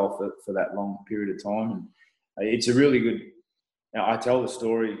exile for that long period of time. And it's a really good. I tell the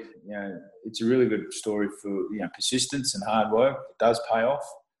story. It's a really good story for persistence and hard work. It does pay off.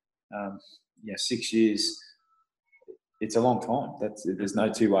 6 years, it's a long time. There's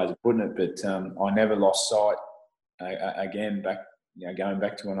no two ways of putting it. But I never lost sight. Again, going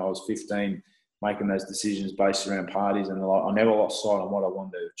back to when I was 15, making those decisions based around parties and the like, I never lost sight on what I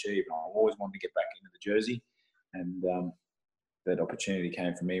wanted to achieve. I always wanted to get back into the jersey, and that opportunity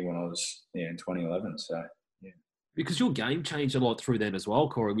came for me when I was in 2011. So, yeah. Because your game changed a lot through then as well,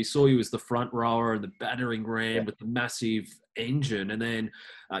 Corey. We saw you as the front rower and the battering ram with the massive engine, and then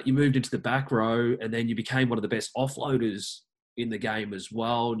you moved into the back row, and then you became one of the best offloaders in the game as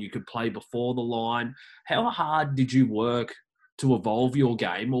well, and you could play before the line. How hard did you work to evolve your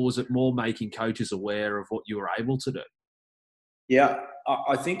game, or was it more making coaches aware of what you were able to do? Yeah,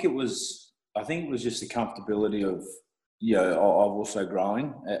 I think it was just the comfortability of, of also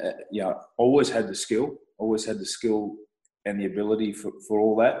growing. I always had the skill and the ability for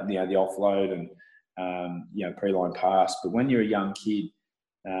all that, the offload and, pre-line pass. But when you're a young kid,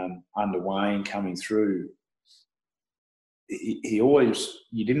 under Wayne coming through,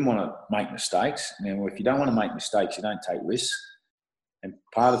 you didn't want to make mistakes. Now, if you don't want to make mistakes, you don't take risks. And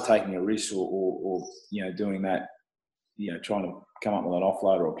part of taking a risk or doing that, trying to come up with an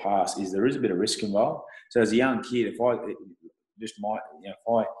offload or a pass is there is a bit of risk involved. So as a young kid, Wayne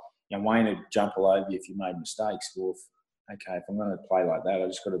would jump all over you if you made mistakes. Well, if I'm going to play like that, I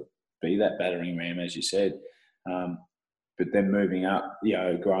just got to be that battering ram, as you said. But then moving up,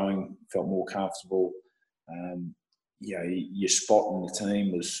 growing, felt more comfortable. Your spot in the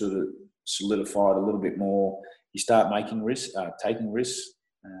team was sort of solidified a little bit more. You start making risks, taking risks,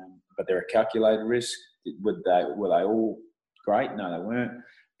 but they're a calculated risk. Were they all great? No, they weren't.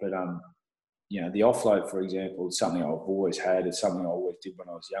 But the offload, for example, is something I've always had. It's something I always did when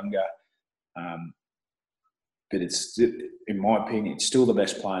I was younger. But it's, in my opinion, it's still the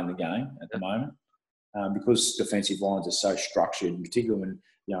best play in the game at the moment, because defensive lines are so structured. Particularly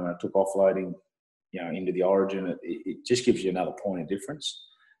when I took offloading, into the Origin, it just gives you another point of difference.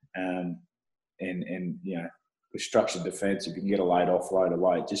 And with structured defence, if you can get a late offload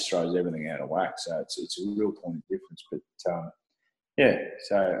away, it just throws everything out of whack. So it's a real point of difference. But so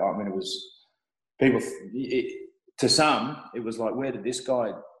I mean, it was people. To some, it was like, where did this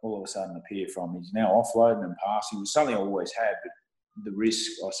guy all of a sudden appear from? He's now offloading and passing. It was something I always had, but the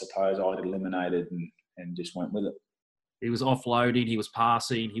risk, I suppose, I'd eliminated and just went with it. He was offloading, he was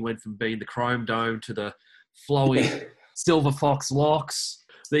passing, he went from being the chrome dome to the flowing silver fox locks.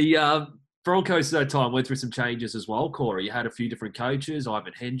 The Broncos at that time went through some changes as well, Corey. You had a few different coaches.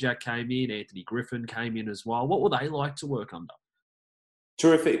 Ivan Henjak came in, Anthony Griffin came in as well. What were they like to work under?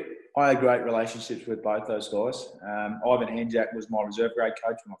 Terrific. I had great relationships with both those guys. Ivan Henjak was my reserve grade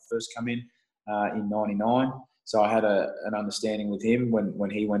coach when I first come in 99. So I had an understanding with him when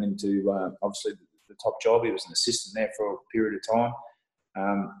he went into, obviously, the top job. He was an assistant there for a period of time.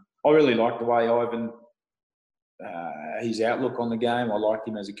 I really liked the way Ivan, his outlook on the game. I liked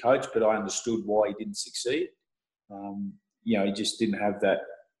him as a coach, but I understood why he didn't succeed. He just didn't have that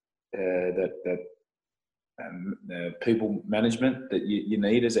people management that you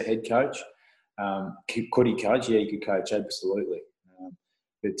need as a head coach. Could he coach? Yeah, he could coach, absolutely.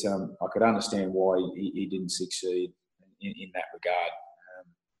 But I could understand why he didn't succeed in that regard.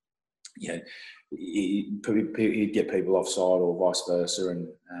 He'd get people offside or vice versa, and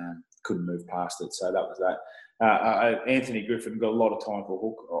couldn't move past it. So that was that. Anthony Griffin got a lot of time for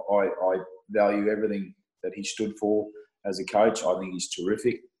Hook. I value everything that he stood for as a coach. I think he's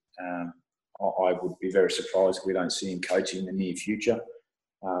terrific. I would be very surprised if we don't see him coaching in the near future.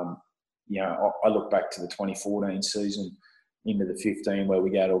 I look back to the 2014 season into the 15 where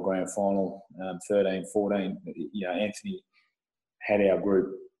we go to a grand final, 13, 14. Anthony had our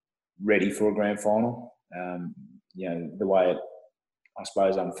group ready for a grand final. The way it, I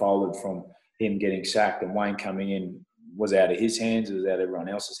suppose, unfolded from him getting sacked and Wayne coming in was out of his hands. It was out of everyone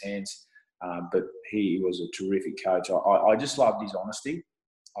else's hands. But he was a terrific coach. I just loved his honesty.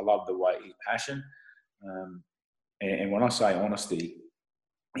 I loved the way, his passion. And when I say honesty,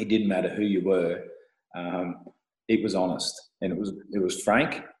 it didn't matter who you were. It was honest and it was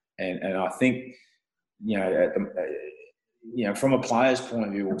frank. And I think, from a player's point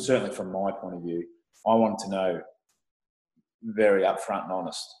of view, or certainly from my point of view, I wanted to know very upfront and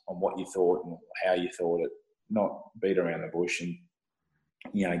honest on what you thought and how you thought it, not beat around the bush and,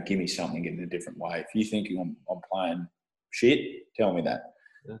 give me something in a different way. If you're thinking I'm playing shit, tell me that.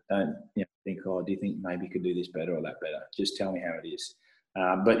 Yeah. Don't think, do you think maybe you could do this better or that better? Just tell me how it is.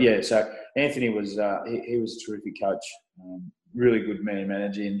 So Anthony was he was a terrific coach, really good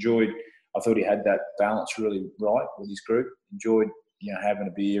manager. I thought he had that balance really right with his group. Enjoyed having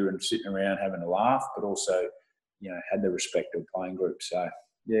a beer and sitting around having a laugh, but also had the respect of playing group. So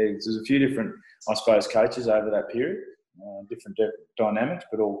there's a few different, I suppose, coaches over that period, different dynamics,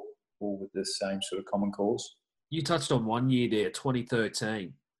 but all with the same sort of common cause. You touched on one year there,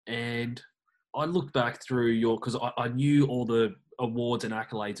 2013, and I looked back through because I knew all the awards and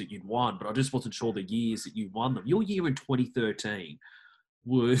accolades that you'd won, but I just wasn't sure the years that you won them. Your year in 2013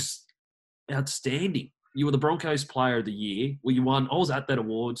 was outstanding. You were the Broncos Player of the Year. Well, you won. I was at that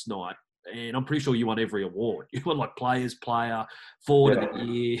awards night, and I'm pretty sure you won every award. You won like Players Player, Forward of the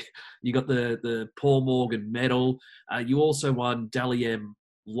Year. You got the Paul Morgan Medal. You also won Dally M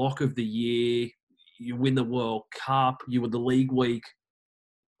Lock of the Year. You win the World Cup. You were the League Week.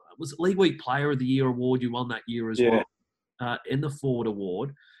 Was it League Week Player of the Year award you won that year as well? In the Forward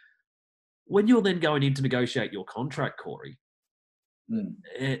Award. When you're then going in to negotiate your contract, Corey,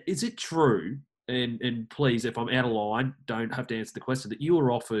 is it true, and please, if I'm out of line, don't have to answer the question, that you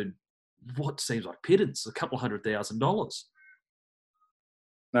were offered what seems like pittance, $200,000?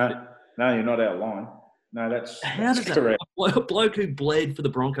 No, you're not out of line. No, that's correct. A bloke who bled for the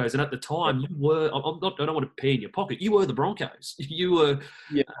Broncos, and at the time you were, I don't want to pee in your pocket, you were the Broncos. You were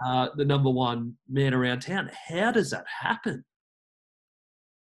the number one man around town. How does that happen?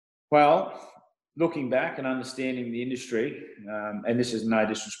 Well, looking back and understanding the industry, and this is no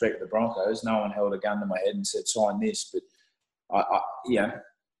disrespect to the Broncos, no one held a gun to my head and said, sign this, but I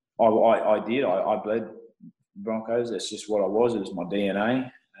did. I bled Broncos. That's just what I was. It was my DNA.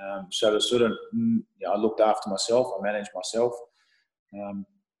 So to sort of, I looked after myself. I managed myself, and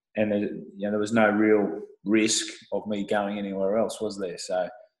there was no real risk of me going anywhere else, was there? So,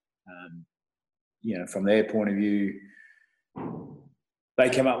 from their point of view,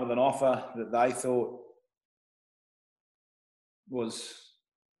 they came up with an offer that they thought was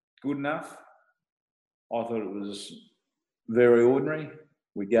good enough. I thought it was very ordinary.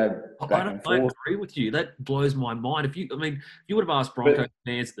 We go back and forth. I agree with you. That blows my mind. If you would have asked Broncos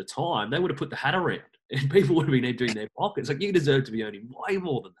fans at the time, they would have put the hat around and people would have been emptying their pockets. Like, you deserve to be earning way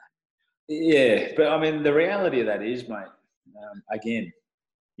more than that. Yeah, but the reality of that is, mate, again,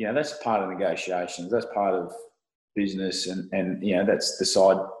 that's part of negotiations. That's part of business, and that's the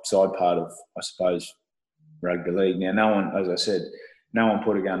side part of, I suppose, rugby league. Now, no one, as I said, no one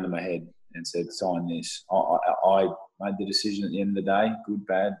put a gun to my head and said, sign this. I made the decision at the end of the day, good,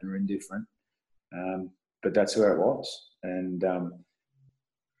 bad, or indifferent. But that's where it was. And,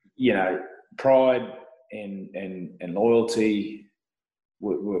 pride and loyalty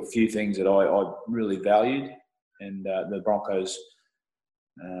were a few things that I really valued. And the Broncos,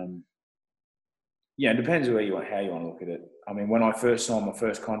 it depends how you want to look at it. I mean, when I first signed my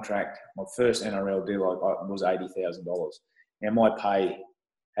first contract, my first NRL deal, I was $80,000. And my pay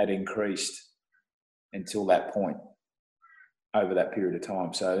had increased until that point over that period of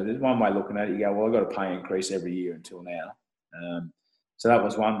time. So there's one way of looking at it. You go, well, I've got a pay increase every year until now. So that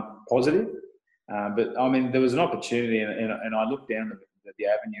was one positive. But, there was an opportunity, and I looked down the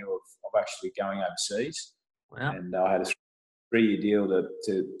avenue of actually going overseas. Wow. And I had a 3-year deal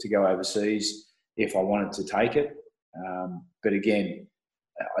to go overseas if I wanted to take it. But again,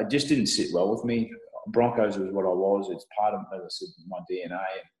 it just didn't sit well with me. Broncos was what I was. It's part of, as I said, my DNA.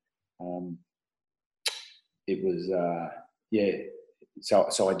 It was,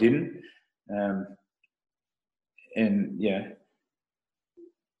 So I didn't.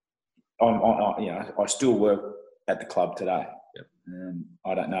 I still work at the club today. Yep.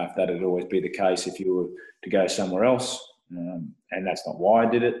 I don't know if that would always be the case if you were to go somewhere else. And that's not why I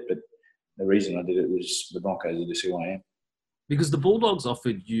did it, but the reason I did it was the Broncos are just who I am. Because the Bulldogs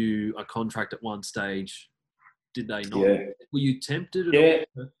offered you a contract at one stage, did they not? Yeah. Were you tempted at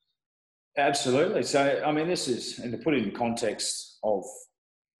all? Absolutely. So, this is, and to put it in context of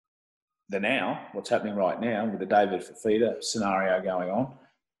what's happening right now with the David Fifita scenario going on,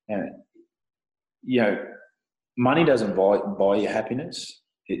 and, money doesn't buy you happiness.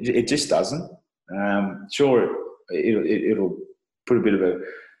 It just doesn't. Sure, it'll put a bit of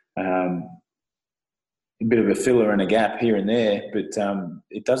a filler and a gap here and there, but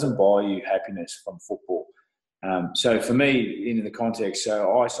it doesn't buy you happiness from football. So for me, in the context,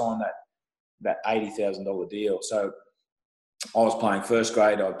 so I signed that $80,000 deal. So I was playing first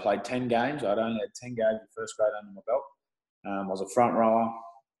grade. I played 10 games. I'd only had 10 games in first grade under my belt. I was a front rower.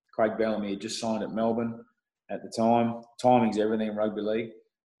 Craig Bellamy had just signed at Melbourne at the time. Timing's everything in rugby league.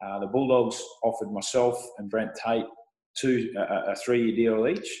 The Bulldogs offered myself and Brent Tate a 3-year deal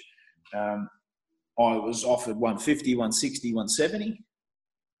each. I was offered 150, 160, 170.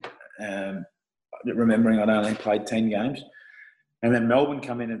 Remembering I'd only played 10 games. And then Melbourne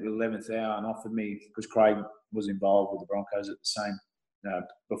come in at the 11th hour and offered me, because Craig was involved with the Broncos at the same,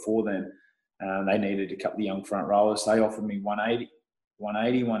 before then. They needed a couple of young front rowers. They offered me 180,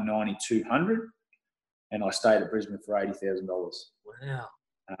 190, 200. And I stayed at Brisbane for $80,000. Wow.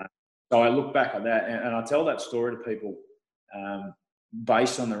 So I look back at that, and I tell that story to people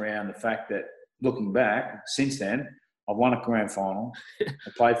based on the fact that, looking back, since then, I've won a grand final,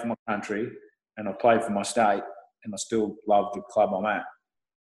 I played for my country, and I played for my state, and I still love the club I'm at.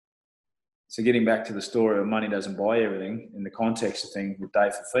 So getting back to the story of money doesn't buy everything, in the context of things with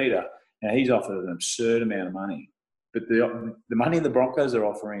Dave Fafita, now he's offered an absurd amount of money. But the money the Broncos are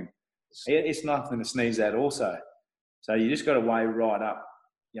offering, it's nothing to sneeze at also. So you just got to weigh right up.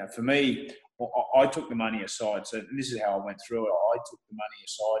 For me, I took the money aside. So this is how I went through it. I took the money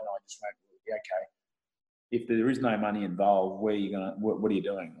aside and I just went, okay, if there is no money involved, what are you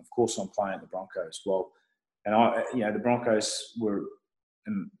doing? Of course I'm playing at the Broncos. Well, and the Broncos were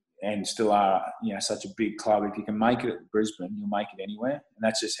and still are, such a big club. If you can make it at Brisbane, you'll make it anywhere. And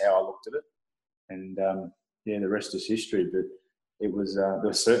that's just how I looked at it. And the rest is history. But it was there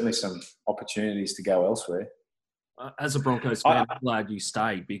were certainly some opportunities to go elsewhere. As a Broncos fan, I'm glad you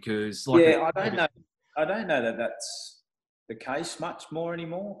stayed because, I don't know that that's the case much more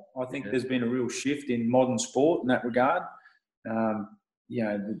anymore. I think there's been a real shift in modern sport in that regard.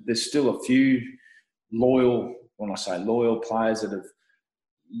 There's still a few loyal, when I say loyal players that have,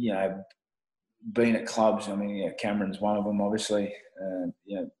 been at clubs. I mean, Cameron's one of them, obviously.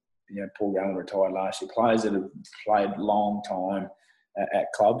 Paul Gallen retired last year. Players that have played a long time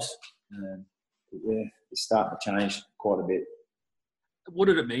at clubs. It's starting to change quite a bit. What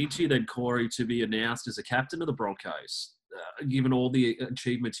did it mean to you then, Corey, to be announced as a captain of the Broncos? Given all the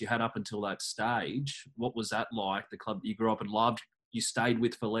achievements you had up until that stage, what was that like? The club that you grew up and loved, you stayed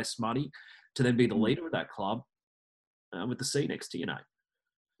with for less money, to then be the leader of that club with the C next to your name.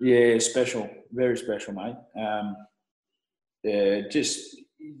 Yeah, special, very special, mate. Just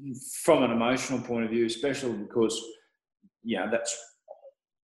from an emotional point of view, special because, that's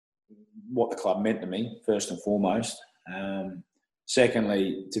what the club meant to me, first and foremost.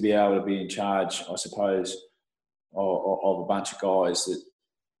 Secondly, to be able to be in charge, I suppose, of a bunch of guys that,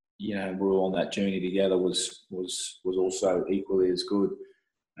 were all on that journey together was also equally as good.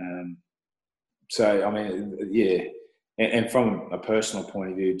 And from a personal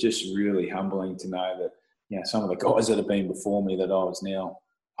point of view, just really humbling to know that, some of the guys that have been before me, that I was now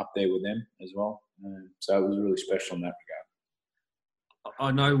up there with them as well. So it was really special in that regard.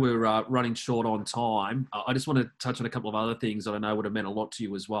 I know we're running short on time. I just want to touch on a couple of other things that I know would have meant a lot to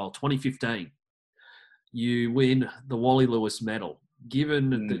you as well. 2015, you win the Wally Lewis medal.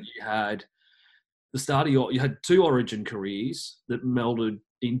 Given that you had you had two Origin careers that melded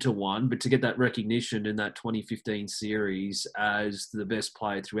into one, but to get that recognition in that 2015 series as the best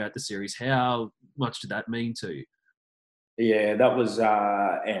player throughout the series, how much did that mean to you? Yeah, that was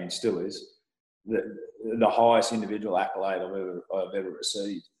and still is the highest individual accolade I've ever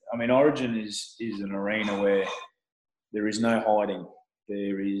received. I mean, Origin is an arena where there is no hiding.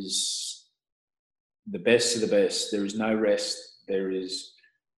 There is the best of the best. There is no rest. There is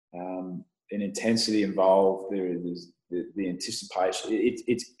an intensity involved. There is the anticipation.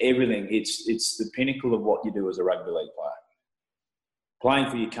 It's everything. It's the pinnacle of what you do as a rugby league player.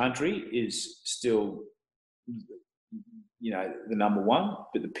 Playing for your country is still, the number one,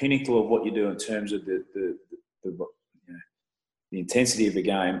 but the pinnacle of what you do in terms of the intensity of the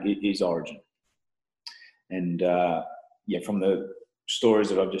game is Origin. And from the stories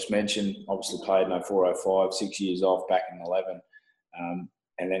that I've just mentioned, obviously played in 04-05, 6 years off back in 11,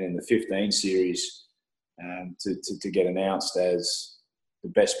 and then in the 15 series to get announced as the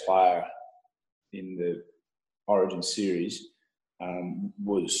best player in the Origin series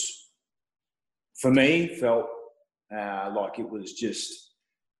was, for me, felt like it was just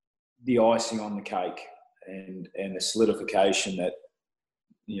the icing on the cake and the solidification that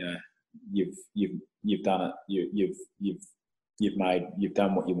you've done it. You've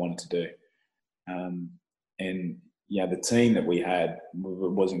done what you wanted to do, and the team that we had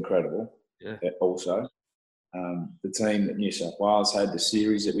was incredible. Yeah. Also, the team that New South Wales had, the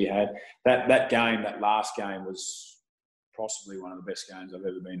series that we had, that last game was possibly one of the best games I've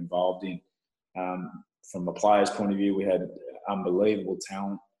ever been involved in. From a player's point of view, we had unbelievable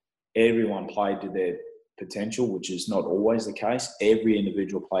talent. Everyone played to their potential, which is not always the case. Every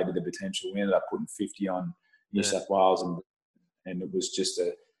individual played to their potential. We ended up putting 50 on New South Wales, and it was just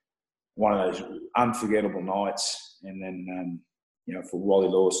one of those unforgettable nights. And then, for Wally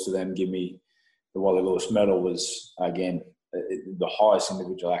Lewis to then give me the Wally Lewis medal was, again, the highest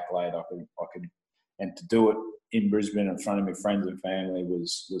individual accolade I could, and to do it in Brisbane in front of my friends and family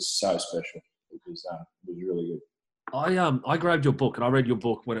was so special. It was really good. I grabbed your book and I read your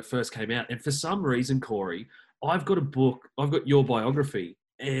book when it first came out. And for some reason, Corey, I've got your biography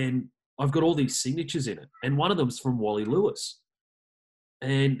and I've got all these signatures in it. And one of them's from Wally Lewis.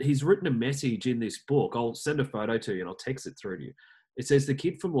 And he's written a message in this book. I'll send a photo to you and I'll text it through to you. It says, the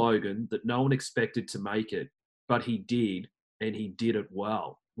kid from Logan that no one expected to make it but he did, and he did it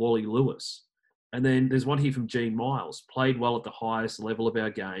well. Wally Lewis. And then there's one here from Gene Miles. Played well at the highest level of our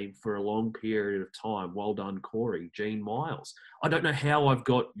game for a long period of time. Well done, Corey. Gene Miles. I don't know how I've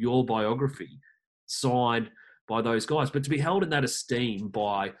got your biography signed by those guys, but to be held in that esteem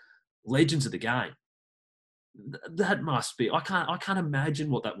by legends of the game, that must be. I can't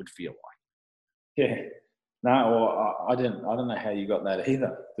imagine what that would feel like. Yeah. No, well, I don't know how you got that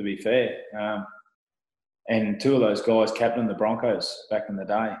either, to be fair. And two of those guys captained the Broncos back in the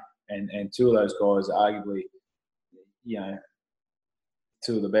day. And two of those guys are arguably,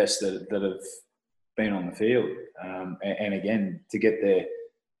 two of the best that have been on the field. And again, to get their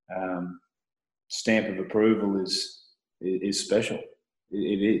stamp of approval is special.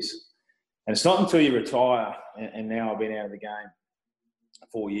 It is. And it's not until you retire, and now I've been out of the game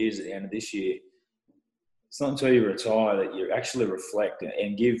 4 years at the end of this year, it's not until you retire that you actually reflect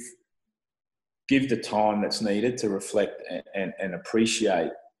and give the time that's needed to reflect and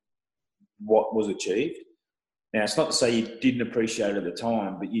appreciate what was achieved. Now, it's not to say you didn't appreciate it at the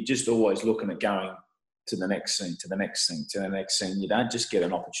time, but you're just always looking at going to the next thing, to the next thing, to the next thing. You don't just get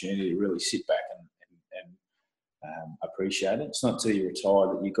an opportunity to really sit back and appreciate it. It's not until you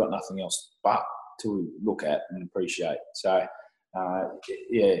retire that you've got nothing else but to look at and appreciate. So,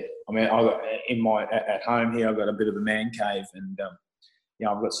 yeah, I mean, at home here, I've got a bit of a man cave, and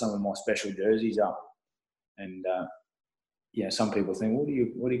I've got some of my special jerseys up, and some people think, what do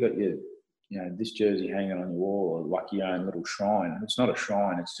you got your this jersey hanging on your wall, or like your own little shrine? And it's not a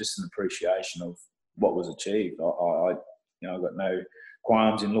shrine; it's just an appreciation of what was achieved. I've got no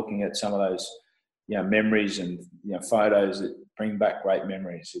qualms in looking at some of those memories and photos that bring back great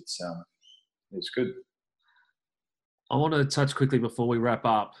memories. It's good. I want to touch quickly before we wrap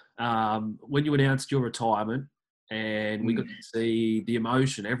up. When you announced your retirement and we got to see the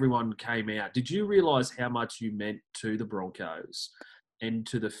emotion, everyone came out. Did you realise how much you meant to the Broncos and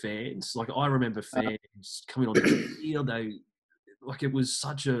to the fans? Like, I remember fans coming on the field. It was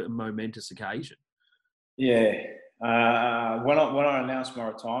such a momentous occasion. Yeah. When I announced my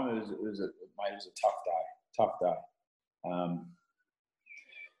retirement, it was a tough day.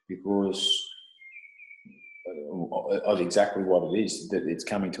 Because of exactly what it is, that it's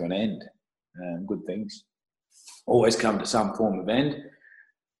coming to an end. Good things always come to some form of end.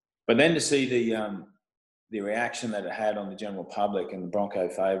 But then to see the reaction that it had on the general public and the Bronco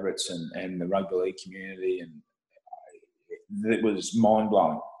favourites and the rugby league community, and it was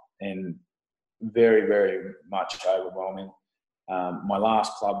mind-blowing and very, very much overwhelming. My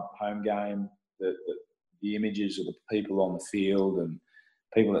last club home game, the images of the people on the field and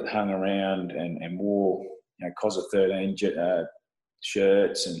people that hung around and wore COSA 13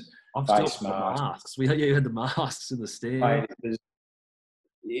 shirts and face masks. You had the masks in the stand. Mate,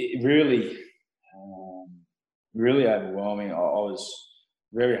 it was really, really overwhelming. I was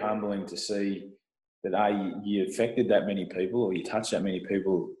very humbling to see that you affected that many people, or you touched that many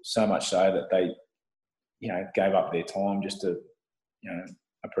people, so much so that they, gave up their time just to,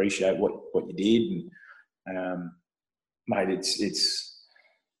 appreciate what you did. And mate, it's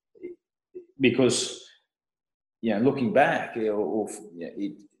because looking back, people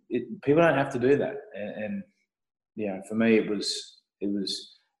don't have to do that. And for me, it was,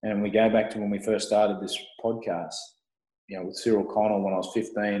 and we go back to when we first started this podcast, with Cyril Connell when I was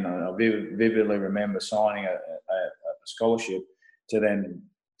 15. I vividly remember signing a scholarship to then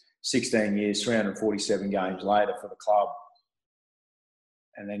 16 years, 347 games later for the club,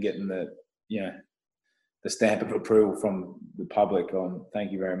 and then getting the stamp of approval from the public on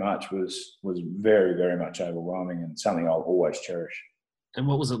thank you very much was very, very much overwhelming, and something I'll always cherish. And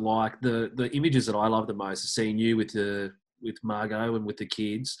what was it like? The images that I love the most is seeing you with Margot and with the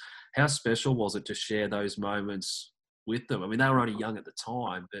kids. How special was it to share those moments with them? I mean, they were only young at the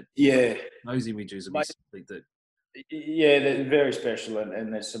time, but those images are something that. Yeah, they're very special,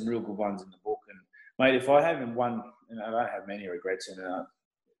 and there's some real good ones in the book. And mate, if I have one, I don't have many regrets in it.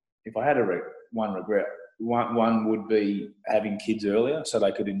 If I had one regret, one would be having kids earlier, so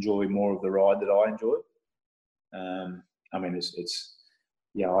they could enjoy more of the ride that I enjoyed. I mean,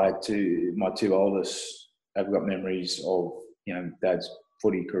 I had my two oldest have got memories of Dad's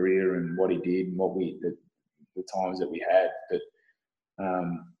footy career and what he did and the times that we had. But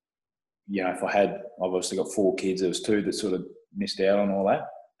if I've obviously got 4 kids, there was 2 that sort of missed out on all that.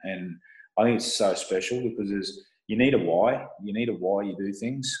 And I think it's so special because you need a why. You need a why you do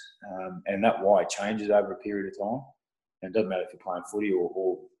things. And that why changes over a period of time. And it doesn't matter if you're playing footy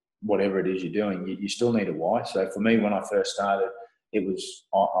or whatever it is you're doing, you still need a why. So for me, when I first started, it was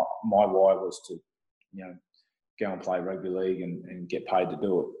my why was to, go and play rugby league and get paid to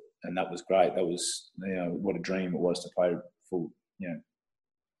do it. that was great. That was, what a dream it was to play for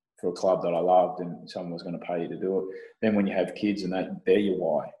a club that I loved, and someone was going to pay you to do it. Then when you have kids, and they're your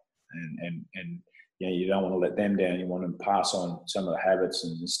why, and you don't want to let them down. You want to pass on some of the habits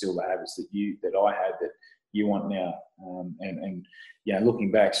and instill the habits that I had that you want now. And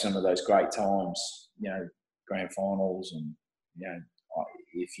looking back, some of those great times, grand finals, and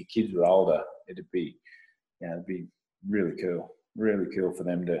if your kids were older, it'd be really cool for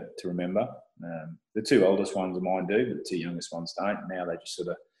them to remember. The two oldest ones of mine do, but the two youngest ones don't. Now they just sort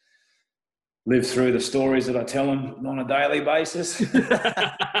of live through the stories that I tell them on a daily basis.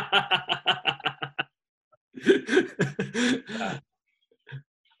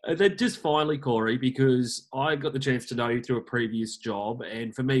 And then just finally, Corey, because I got the chance to know you through a previous job,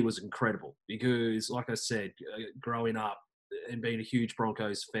 and for me it was incredible because, like I said, growing up and being a huge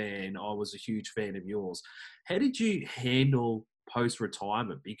Broncos fan, I was a huge fan of yours. How did you handle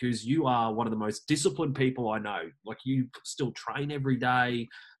post-retirement? Because you are one of the most disciplined people I know. Like, you still train every day.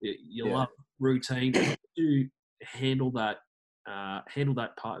 You love routine. How did you handle that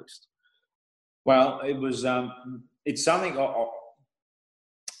post? Well, it was. It's something.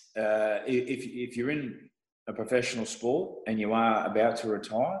 If you're in a professional sport and you are about to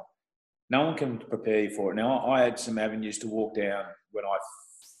retire, no one can prepare you for it. Now, I had some avenues to walk down when I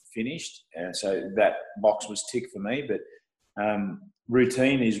finished, and so that box was ticked for me. But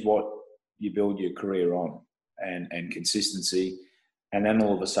routine is what you build your career on, and consistency. And then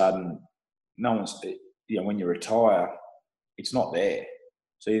all of a sudden, no one's. When you retire, it's not there.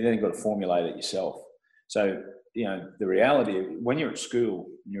 So you then got to formulate it yourself. So the reality, when you're at school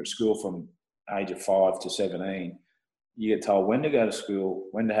from age of 5 to 17, you get told when to go to school,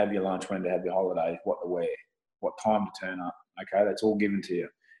 when to have your lunch, when to have your holidays, what to wear, what time to turn up. Okay, that's all given to you.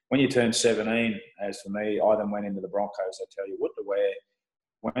 When you turn 17, as for me, I then went into the Broncos. They tell you what to wear,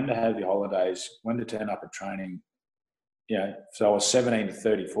 when to have your holidays, when to turn up at training. So I was 17 to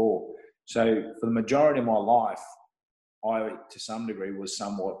 34. So for the majority of my life, I, to some degree, was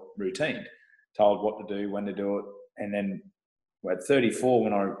somewhat routine, told what to do, when to do it. And then at 34,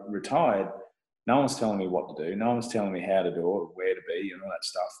 when I retired, no one's telling me what to do. No one's telling me how to do it, where to be, and all that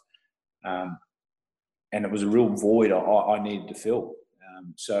stuff. And it was a real void I needed to fill.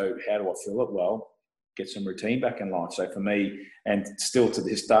 So how do I fill it? Well, get some routine back in life. So for me, and still to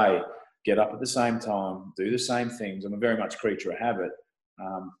this day, get up at the same time, do the same things. I'm a very much creature of habit.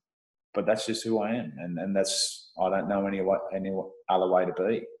 But that's just who I am, and that's, I don't know any other way to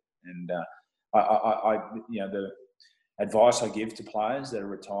be. And the advice I give to players that are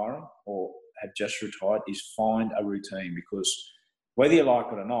retiring or have just retired is find a routine, because whether you like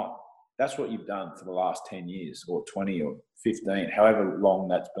it or not, that's what you've done for the last 10 years or 20 or 15, however long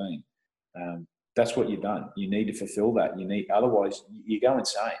that's been. That's what you've done. You need to fulfill that. Otherwise you go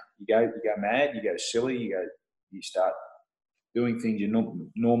insane. You go mad. You go silly. You start doing things you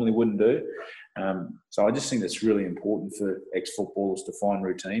normally wouldn't do. So I just think that's really important for ex-footballers to find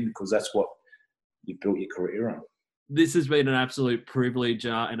routine, because that's what you've built your career on. This has been an absolute privilege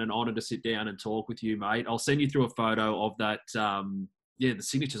and an honour to sit down and talk with you, mate. I'll send you through a photo of that, the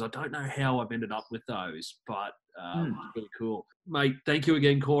signatures. I don't know how I've ended up with those, but it's really cool. Mate, thank you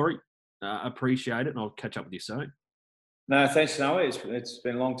again, Corey. Appreciate it, and I'll catch up with you soon. No, thanks, Noah. It's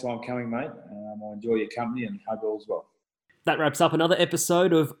been a long time coming, mate. I enjoy your company and hope all as well. That wraps up another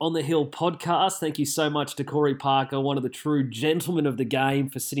episode of On the Hill podcast. Thank you so much to Corey Parker, one of the true gentlemen of the game,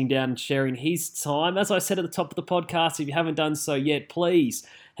 for sitting down and sharing his time. As I said at the top of the podcast, if you haven't done so yet, please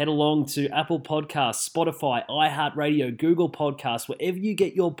head along to Apple Podcasts, Spotify, iHeartRadio, Google Podcasts, wherever you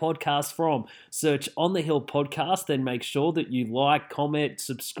get your podcast from. Search On the Hill podcast, then make sure that you like, comment,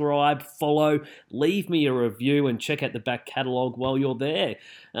 subscribe, follow, leave me a review, and check out the back catalogue while you're there.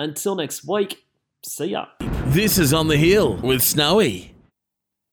 Until next week, see ya. This is On the Hill with Snowy.